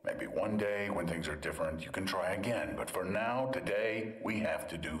 Maybe one day, when things are different, you can try again. But for now, today, we have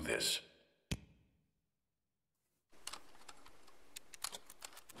to do this.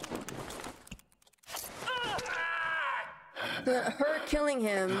 Her killing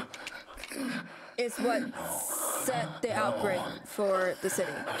him is what set the outbreak for the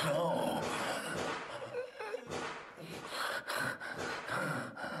city.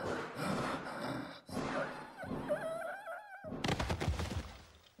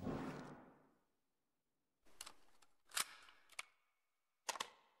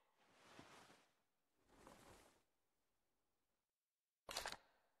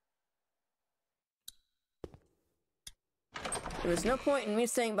 There was no point in me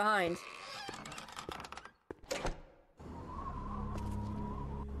staying behind.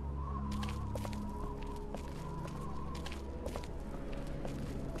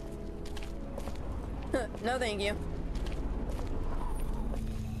 No, thank you.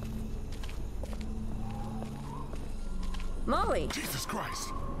 Molly! Jesus Christ!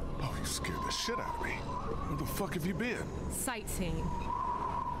 Oh, you scared the shit out of me. Where the fuck have you been? Sightseeing.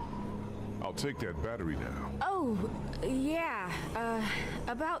 I'll take that battery now. Oh, yeah,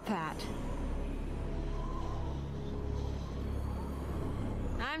 about that.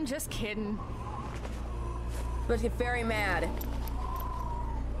 I'm just kidding. But get very mad.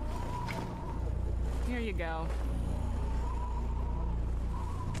 Here you go.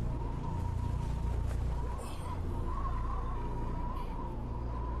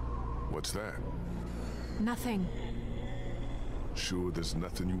 What's that? Nothing. Sure there's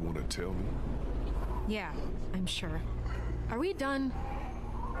nothing you want to tell me? Yeah, I'm sure. Are we done?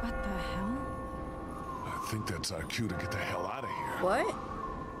 What the hell? I think that's our cue to get the hell out of here. What?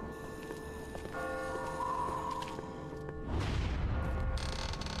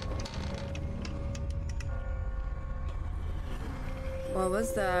 What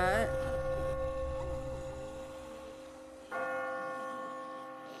was that?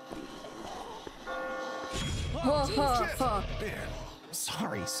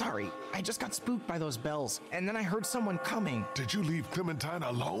 Sorry. I just got spooked by those bells, and then I heard someone coming. Did you leave Clementine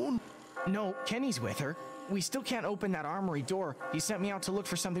alone? No, Kenny's with her. We still can't open that armory door. He sent me out to look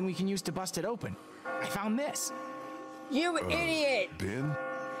for something we can use to bust it open. I found this. You idiot! Ben?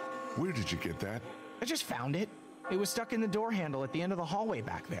 Where did you get that? I just found it. It was stuck in the door handle at the end of the hallway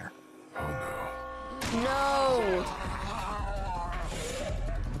back there. Oh no. No!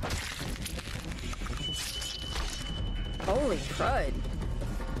 Holy crud.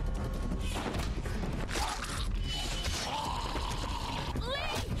 Lee!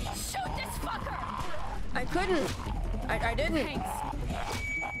 Shoot this fucker! I couldn't. I didn't. Thanks.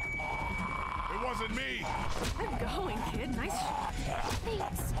 It wasn't me! Good going, kid. Nice shot.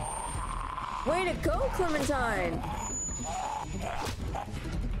 Thanks. Way to go, Clementine!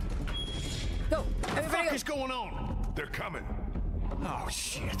 Go! What the Everybody fuck go! is going on? They're coming. Oh,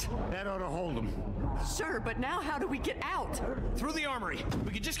 shit. That ought to hold them. Sure, but now how do we get out? Through the armory.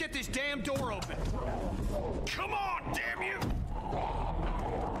 We could just get this damn door open. Come on, damn you!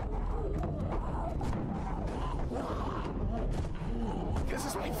 This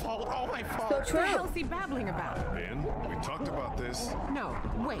is my fault. All my fault. So What the true. hell's he babbling about? Ben, we talked about this. No,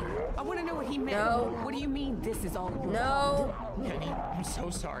 wait. I want to know what he meant. No. What do you mean this is all your No! Kenny, I'm so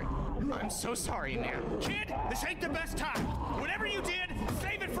sorry. I'm so sorry now. Kid, this ain't the best time. Whatever you did,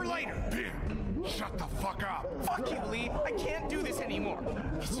 save it for later. Ben, shut the fuck up. Fuck you, Lee. I can't do this anymore.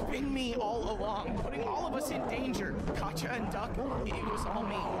 It's been me all along, putting all of us in danger. Katja and Duck, it was all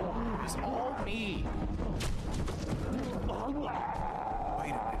me. It was all me. Wait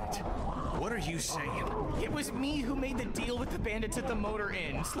a minute. What are you saying? It was me who made the deal with the bandits at the motor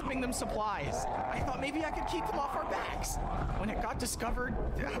inn, slipping them supplies. I thought maybe I could keep them off our backs. When it got discovered,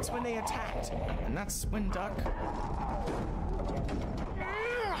 that's when they attacked. And that's when Duck...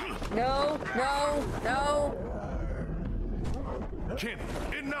 No! No! No! Kenny,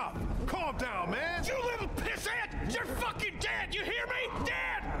 enough! Calm down, man! You little pissant! You're fucking dead! You hear me?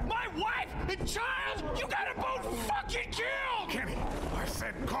 Dead! My wife and child! You got them both fucking killed! Kenny, I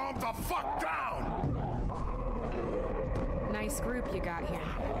said calm the fuck down! Nice group you got here.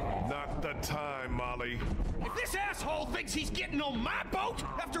 Not the time, Molly. If this asshole thinks he's getting on my boat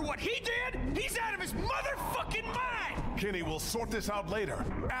after what he did, he's out of his motherfucking mind! Kenny, we'll sort this out later,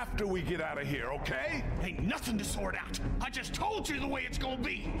 after we get out of here, okay? Ain't nothing to sort out. I just told you the way it's gonna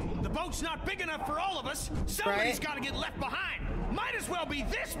be. The boat's not big enough for all of us. Somebody's Right. gotta get left behind. Might as well be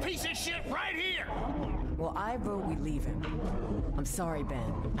this piece of shit right here. Well, I vote we leave him. I'm sorry,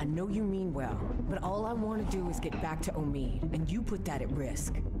 Ben. I know you mean well, but all I want to do is get back to Omid, and you put that at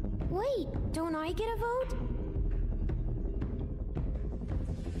risk. Wait, don't I get a vote?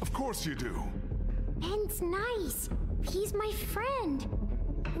 Of course you do. Ben's nice. He's my friend.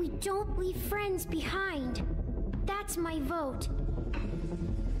 We don't leave friends behind. That's my vote.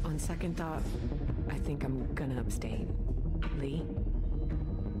 On second thought, I think I'm gonna abstain. Lee?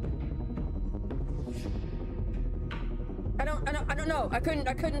 I don't know. I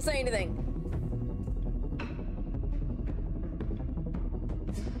couldn't say anything.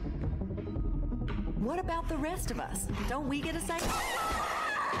 What about the rest of us? Don't we get a say?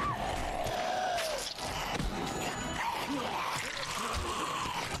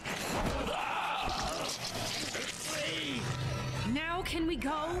 Now can we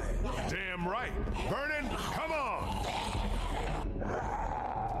go? Damn right. Vernon, come on!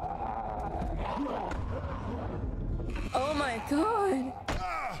 god.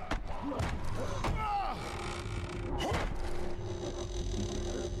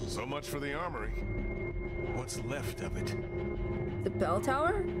 So much for the armory. What's left of it? The bell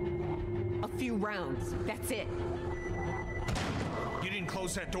tower? A few rounds. That's it. You didn't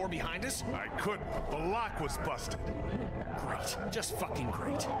close that door behind us? I couldn't. The lock was busted. Great. Just fucking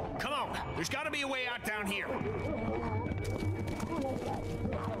great. Come on. There's got to be a way out down here.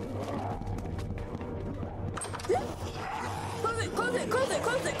 Close it, close it, close it,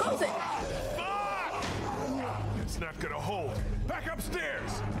 close it, close it! Fuck! It's not gonna hold. Back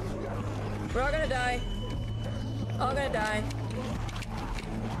upstairs! We're all gonna die. All gonna die.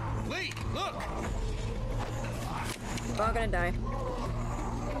 Lee, look! We're all gonna die.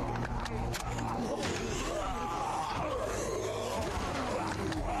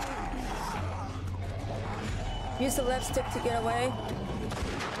 Use the left stick to get away.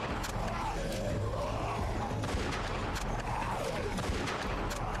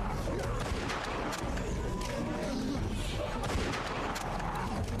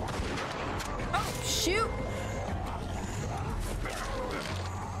 Oh, shoot!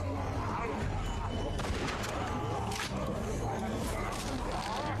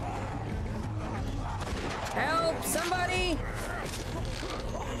 Help, somebody!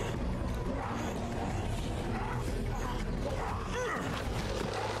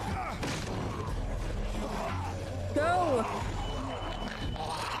 Go!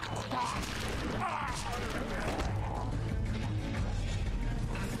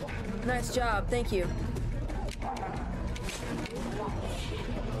 Nice job, thank you.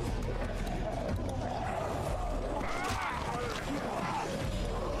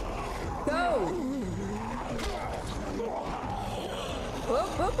 Go! Whoop,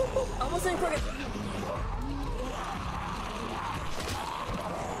 whoop, whoop, whoop. Almost in quick.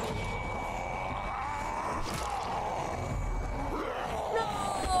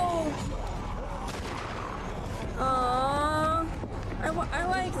 I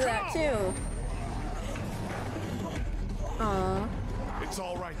like that too. Aww. It's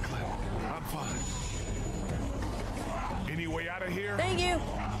all right, Clem. I'm fine. Any way out of here? Thank you.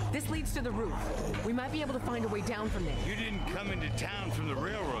 This leads to the roof. We might be able to find a way down from there. You didn't come into town from the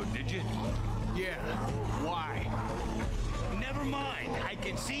railroad, did you? Yeah. Why? Never mind. I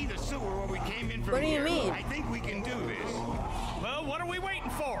can see the sewer where we came in from What do you here. mean? I think we can do this. Well, what are we waiting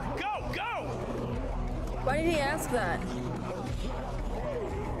for? Go, go! Why did he ask that?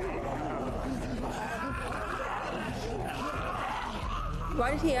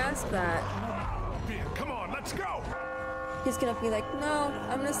 Why did he ask that? Ben, come on, let's go! He's gonna be like, no,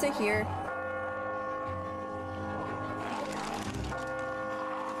 I'm gonna stay here.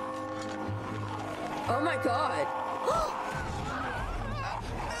 Oh my god!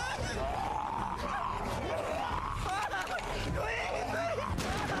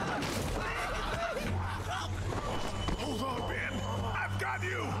 Hold on, Ben! I've got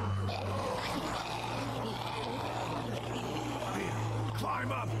you! Ben,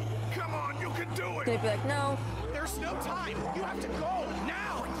 climb up! Come on, you can do it! He's gonna be like, no. There's no time. You have to go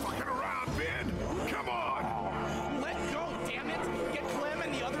now. Quit fucking around, Ben! Come on! Let go, damn it. Get Clem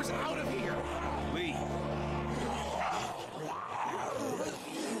and the others out of here. Lee.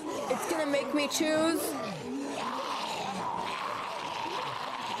 It's gonna make me choose.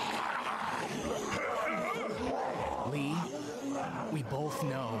 Lee, we both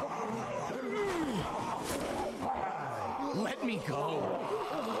know. Let me go.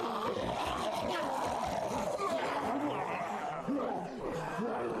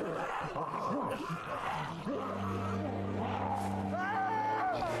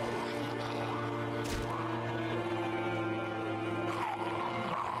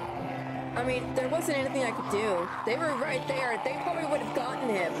 I mean, there wasn't anything I could do. They were right there. They probably would have gotten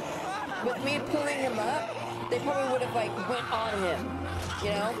him. With me pulling him up, they probably would have, like, went on him. You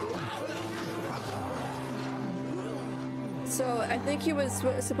know? So, I think he was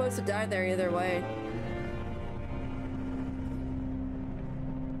supposed to die there either way.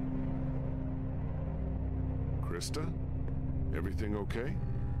 Krista? Everything okay?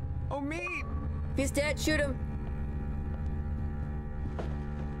 Oh, me! If he's dead, shoot him.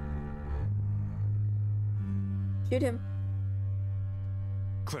 Shoot him.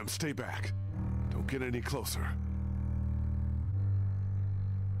 Clem, stay back. Don't get any closer.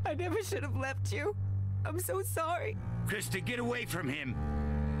 I never should have left you. I'm so sorry. Krista, get away from him.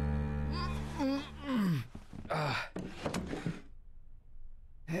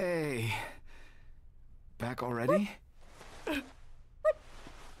 Hey. Back already?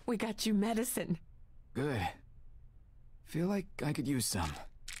 We got you medicine. Good. Feel like I could use some.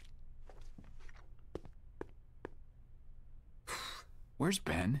 Where's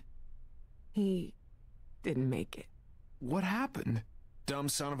Ben? He didn't make it. What happened? Dumb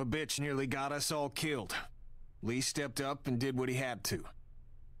son of a bitch nearly got us all killed. Lee stepped up and did what he had to.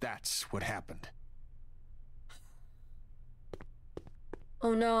 That's what happened.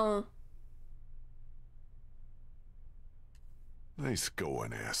 Oh no. Nice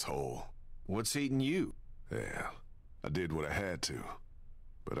going, asshole. What's eating you? Yeah, I did what I had to.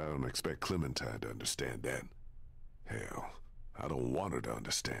 But I don't expect Clementine to understand that. Hell, I don't want her to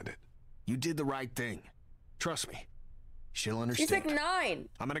understand it. You did the right thing. Trust me. She'll understand. She's like 9.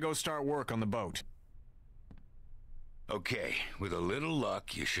 I'm gonna go start work on the boat. Okay, with a little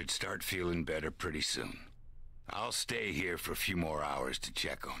luck, you should start feeling better pretty soon. I'll stay here for a few more hours to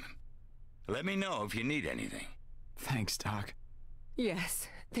check on him. Let me know if you need anything. Thanks, Doc. Yes,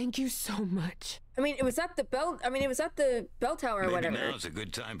 thank you so much. I mean, it was at the bell tower or Maybe whatever. now's a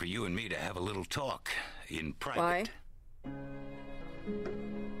good time for you and me to have a little talk in private. Why?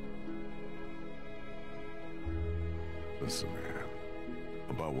 Listen, man,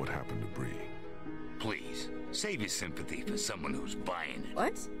 about what happened to Bree. Please, save your sympathy for someone who's buying it.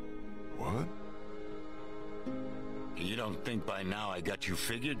 What? What? You don't think by now I got you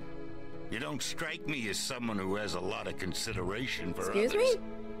figured? You don't strike me as someone who has a lot of consideration for Excuse others. me?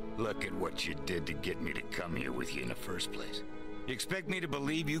 Look at what you did to get me to come here with you in the first place. You expect me to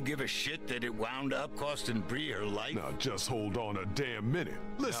believe you give a shit that it wound up costing Bree her life? Now just hold on a damn minute.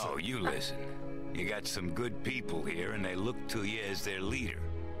 Listen. No, you listen. You got some good people here, and they look to you as their leader.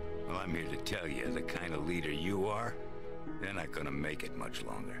 Well, I'm here to tell you, the kind of leader you are, they're not gonna make it much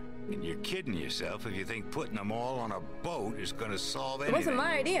longer. And you're kidding yourself if you think putting them all on a boat is gonna solve anything. It wasn't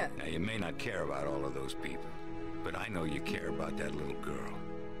my idea. Now, you may not care about all of those people, but I know you care about that little girl.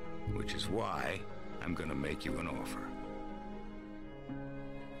 Which is why I'm gonna make you an offer.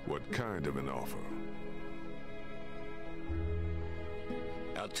 What kind of an offer?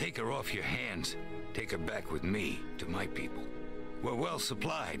 I'll take her off your hands, take her back with me to my people. We're well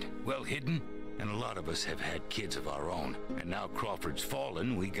supplied, well hidden, and a lot of us have had kids of our own. And now Crawford's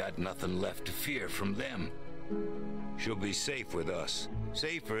fallen, we got nothing left to fear from them. She'll be safe with us.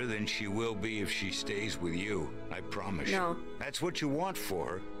 Safer than she will be if she stays with you, I promise you. No. That's what you want for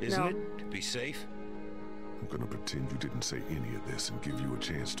her, isn't No. it? To be safe? I'm gonna pretend you didn't say any of this and give you a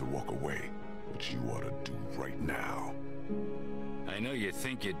chance to walk away, which you ought to do right now. I know you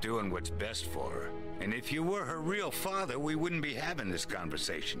think you're doing what's best for her. And if you were her real father, we wouldn't be having this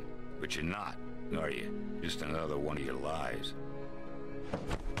conversation. But you're not, are you? Just another one of your lies.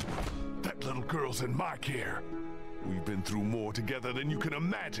 That little girl's in my care. We've been through more together than you can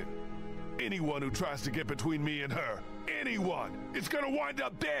imagine. Anyone who tries to get between me and her, anyone, is gonna wind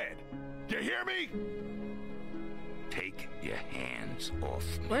up dead. You hear me? Take your hands off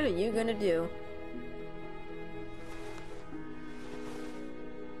me. What are you gonna do?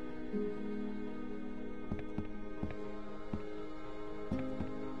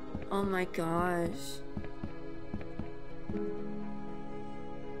 Oh my gosh.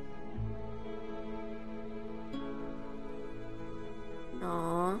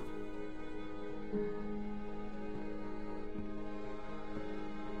 Aww.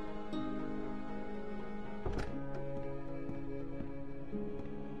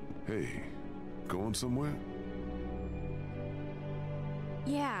 Hey, going somewhere?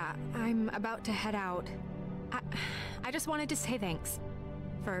 Yeah, I'm about to head out. I just wanted to say thanks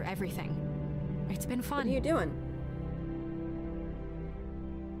for everything. It's been fun. What are you doing?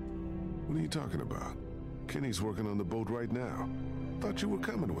 What are you talking about? Kenny's working on the boat right now. Thought you were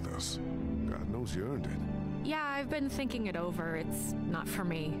coming with us. God knows you earned it. Yeah, I've been thinking it over. It's not for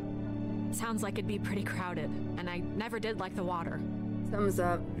me. Sounds like it'd be pretty crowded, and I never did like the water. Thumbs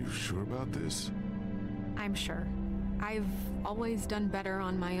up. You sure about this? I'm sure. I've always done better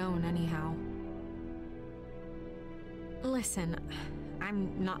on my own anyhow. Listen,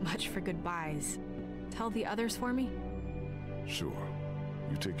 I'm not much for goodbyes. Tell the others for me? Sure.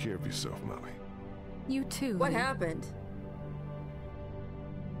 You take care of yourself, Molly. You too. What happened?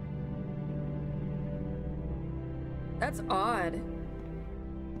 That's odd.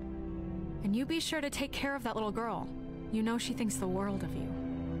 And you be sure to take care of that little girl. You know she thinks the world of you.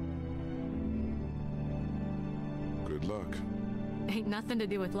 Good luck. Ain't nothing to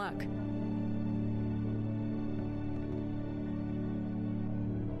do with luck.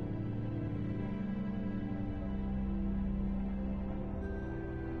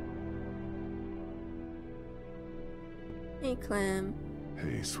 Hey, Clem.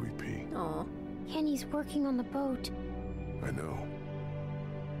 Hey, sweet pea. Aw. Kenny's working on the boat. I know.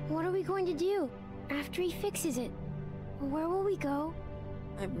 What are we going to do after he fixes it? Where will we go?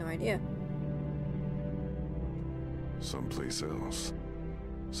 I have no idea. Someplace else.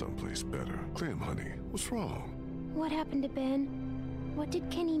 Someplace better. Clem, honey, what's wrong? What happened to Ben? What did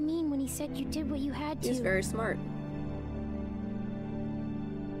Kenny mean when he said you did what you had to? He's very smart.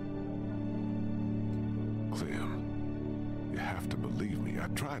 Clem, you have to believe me. I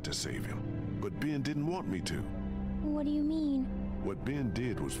tried to save him, but Ben didn't want me to. What do you mean? What Ben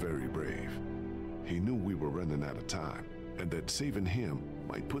did was very brave. He knew we were running out of time, and that saving him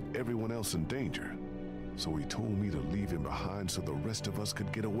might put everyone else in danger. So he told me to leave him behind so the rest of us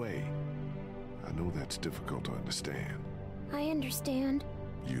could get away. I know that's difficult to understand. I understand.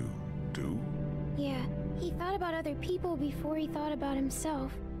 You do? Yeah, he thought about other people before he thought about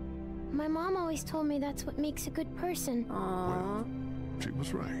himself. My mom always told me that's what makes a good person. Well, she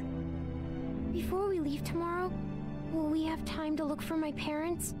was right. Before we leave tomorrow, will we have time to look for my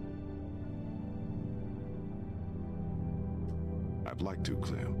parents? I'd like to,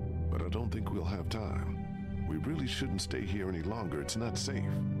 Clem, but I don't think we'll have time. We really shouldn't stay here any longer. It's not safe.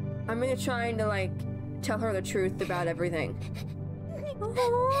 I'm gonna try to, like, tell her the truth about everything.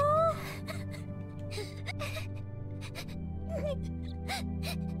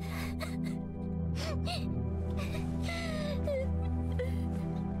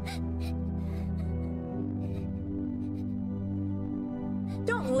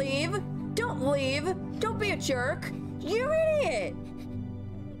 Don't leave! Don't leave! Don't be a jerk! You idiot!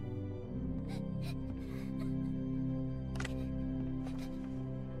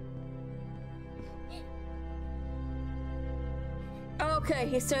 Okay,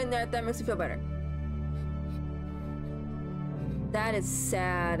 he's saying that. That makes me feel better. That is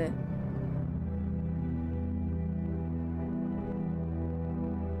sad.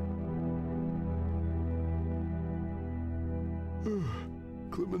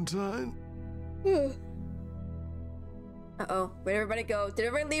 Clementine? Uh-oh. Where'd everybody go? Did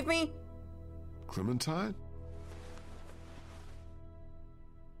everybody leave me? Clementine?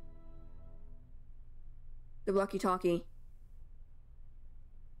 The walkie-talkie.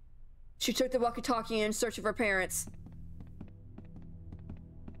 She took the walkie-talkie in search of her parents.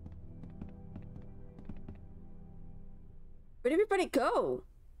 Where'd everybody go?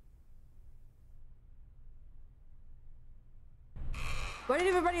 Why did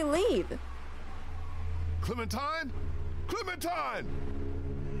everybody leave? Clementine? Clementine!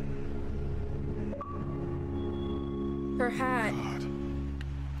 Her hat. God.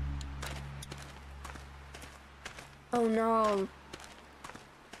 Oh no.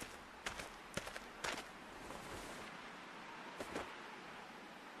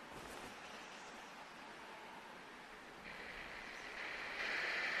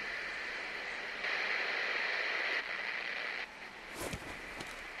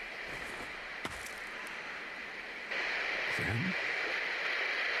 Clem?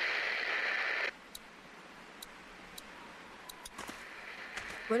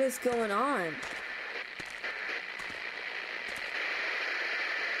 What is going on?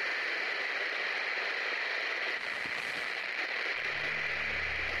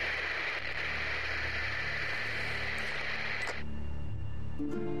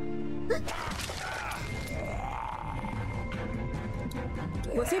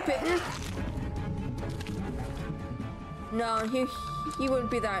 Was he bitten? No, he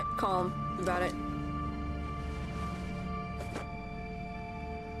wouldn't be that calm about it.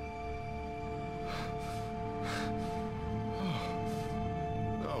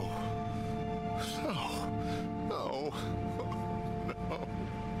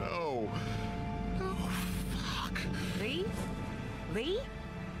 Lee? Lee?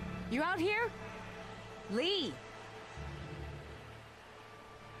 You out here? Lee!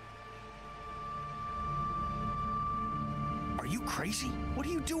 Are you crazy? What are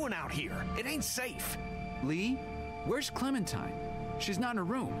you doing out here? It ain't safe. Lee? Where's Clementine? She's not in her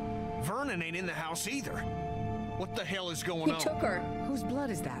room. Vernon ain't in the house either. What the hell is going on? He took her. Whose blood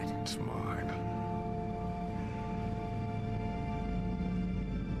is that? It's mine.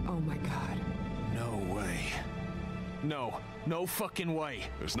 Oh my God. No way. No fucking way.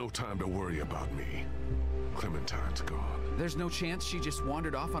 There's no time to worry about me. Clementine's gone. There's no chance she just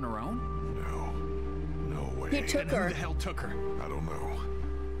wandered off on her own? No way. He took Then her. who the hell took her? I don't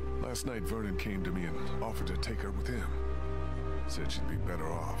know. Last night Vernon came to me and offered to take her with him. Said she'd be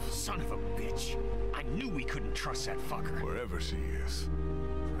better off. Son of a bitch. I knew we couldn't trust that fucker. Wherever she is,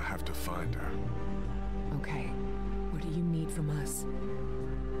 I have to find her. Okay. What do you need from us?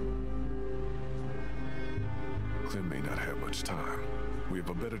 Clem may not have much time. We have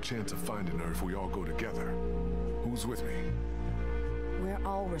a better chance of finding her if we all go together. Who's with me? We're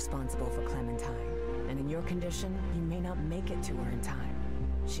all responsible for Clementine. And in your condition, you may not make it to her in time.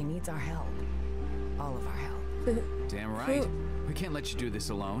 She needs our help. All of our help. Damn right. We can't let you do this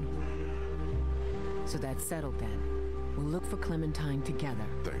alone. So that's settled then. We'll look for Clementine together.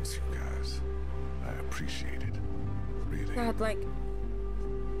 Thanks, you guys. I appreciate it. Really. God, like,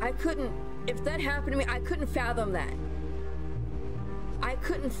 I couldn't, if that happened to me, I couldn't fathom that. I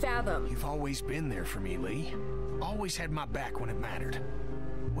couldn't fathom. You've always been there for me, Lee. Always had my back when it mattered.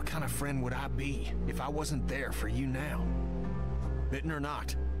 What kind of friend would I be if I wasn't there for you now? Bitten or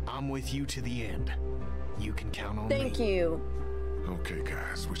not, I'm with you to the end. You can count on me. Thank you. Okay,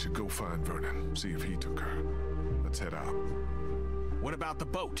 guys, we should go find Vernon, see if he took her. Let's head out. What about the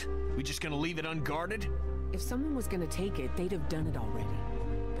boat? We just gonna leave it unguarded? If someone was gonna take it, they'd have done it already.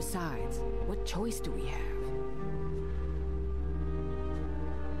 Besides, what choice do we have?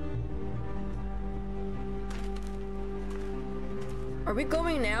 Are we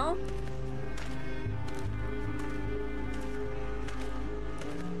going now?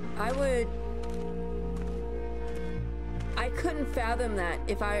 I couldn't fathom that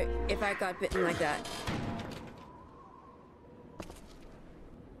if I got bitten like that.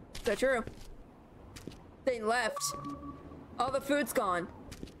 So true. They left. All the food's gone.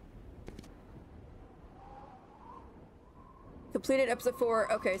 Completed episode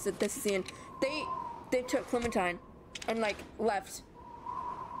 4. Okay, so this is the end. They took Clementine and like left.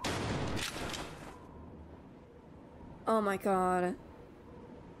 Oh my god.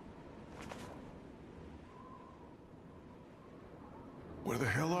 Where the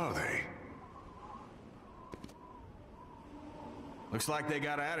hell are they? Looks like they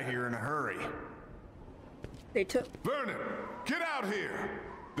got out of here in a hurry. They took... Vernon, get out here!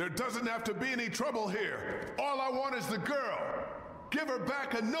 There doesn't have to be any trouble here. All I want is the girl. Give her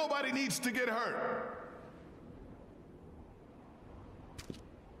back and nobody needs to get hurt.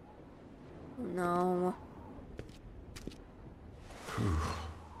 No.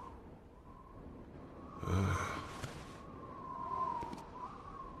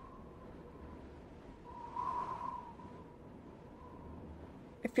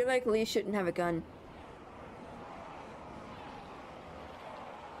 I feel like Lee shouldn't have a gun.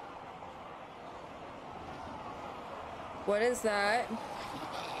 What is that?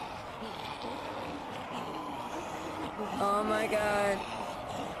 Oh my god.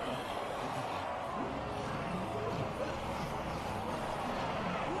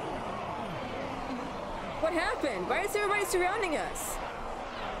 What happened? Why is everybody surrounding us?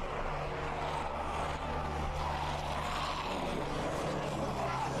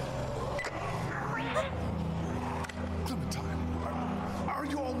 Clementine, are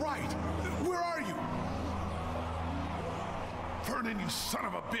you all right? Where are you? Vernon, you son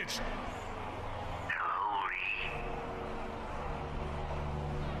of a bitch!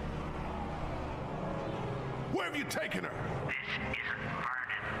 Where have you taken her? This isn't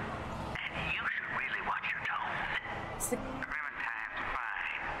Vernon, and you should really watch your tone. Clementine's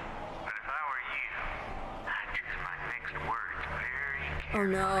fine, but if I were you, I'd choose my next words very carefully. Oh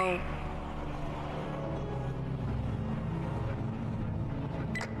no.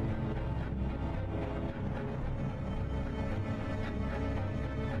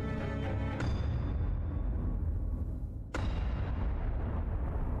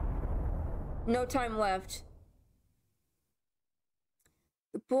 No time left.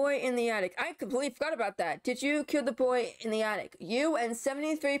 The boy in the attic. I completely forgot about that. Did you kill the boy in the attic? You and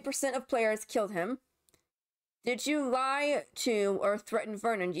 73% of players killed him. Did you lie to or threaten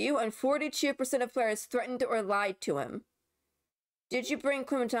Vernon? You and 42% of players threatened or lied to him. Did you bring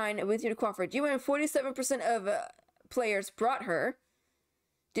Clementine with you to Crawford? You and 47% of players brought her.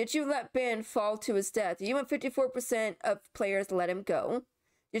 Did you let Ben fall to his death? You and 54% of players let him go.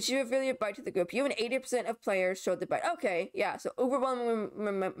 Did you reveal your bite to the group? You and 80% of players showed the bite. Okay, yeah, so overwhelming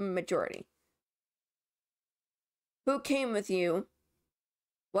majority. Who came with you?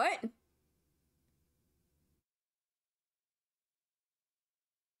 What?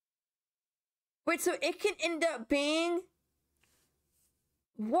 Wait, so it can end up being...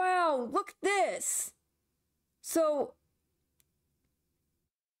 Wow, look at this! So...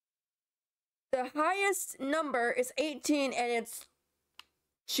 the highest number is 18 and it's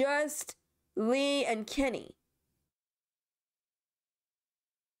just Lee and Kenny.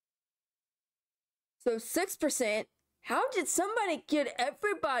 So 6%. How did somebody get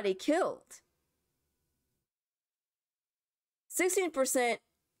everybody killed? 16%.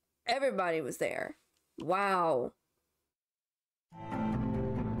 Everybody was there. Wow.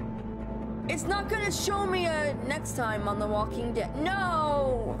 It's not gonna show me a next time on The Walking Dead.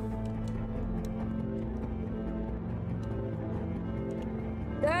 No!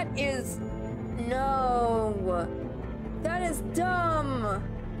 That is... no. That is dumb.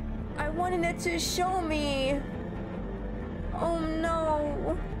 I want wanted it to show me. Oh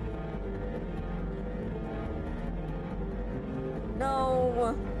no.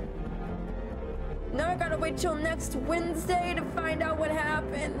 No. Now I gotta wait till next Wednesday to find out what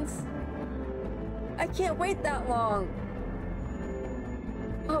happens. I can't wait that long.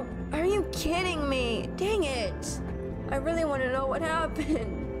 Oh, are you kidding me? Dang it. I really want to know what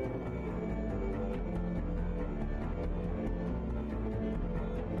happened.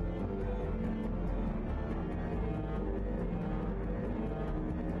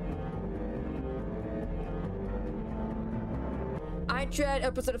 I dread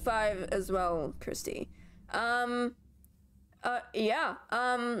episode 5 as well, Christy. Yeah.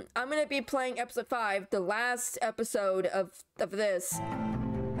 I'm gonna be playing episode 5, the last episode of this,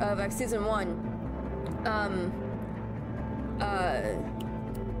 of like season 1.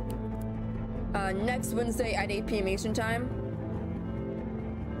 Next Wednesday at 8 p.m. Eastern time.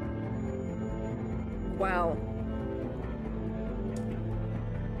 Wow.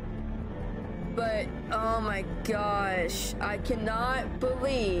 But, oh my gosh, I cannot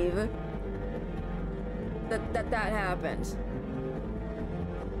believe that happened.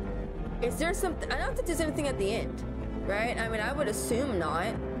 Is there something? I don't think there's anything at the end, right? I mean, I would assume not.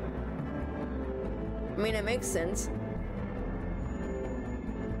 I mean, it makes sense.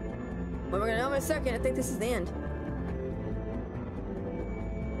 But we're gonna know in a second. I think this is the end.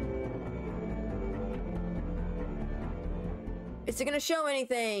 Is it gonna show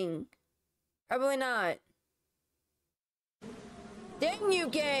anything? Probably not. Dang you,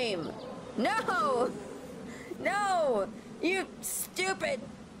 game! No! No! You stupid!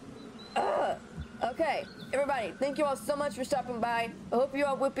 Ugh. Okay, everybody, thank you all so much for stopping by. I hope you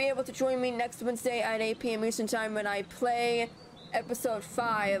all will be able to join me next Wednesday at 8 p.m. Eastern time when I play episode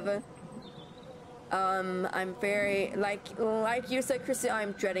 5. I'm very, like you said, Chrissy,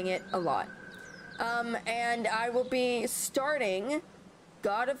 I'm dreading it a lot. And I will be starting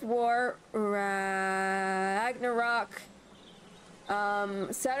God of War Ragnarok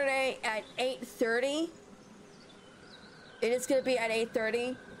Saturday at 8:30. It is gonna be at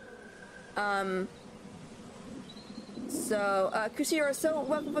 8:30. Chrissy, you're so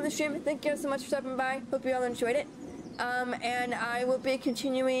welcome for the stream. Thank you so much for stopping by. Hope you all enjoyed it. And I will be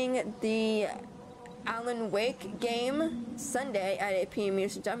continuing the Alan Wake game Sunday at 8 p.m.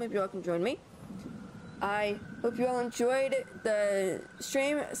 Eastern time. Hope you all can join me. I hope you all enjoyed the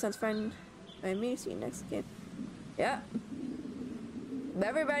stream. Sounds fun by me. See you next game. Yeah. Bye,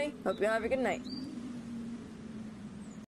 everybody. Hope you all have a good night.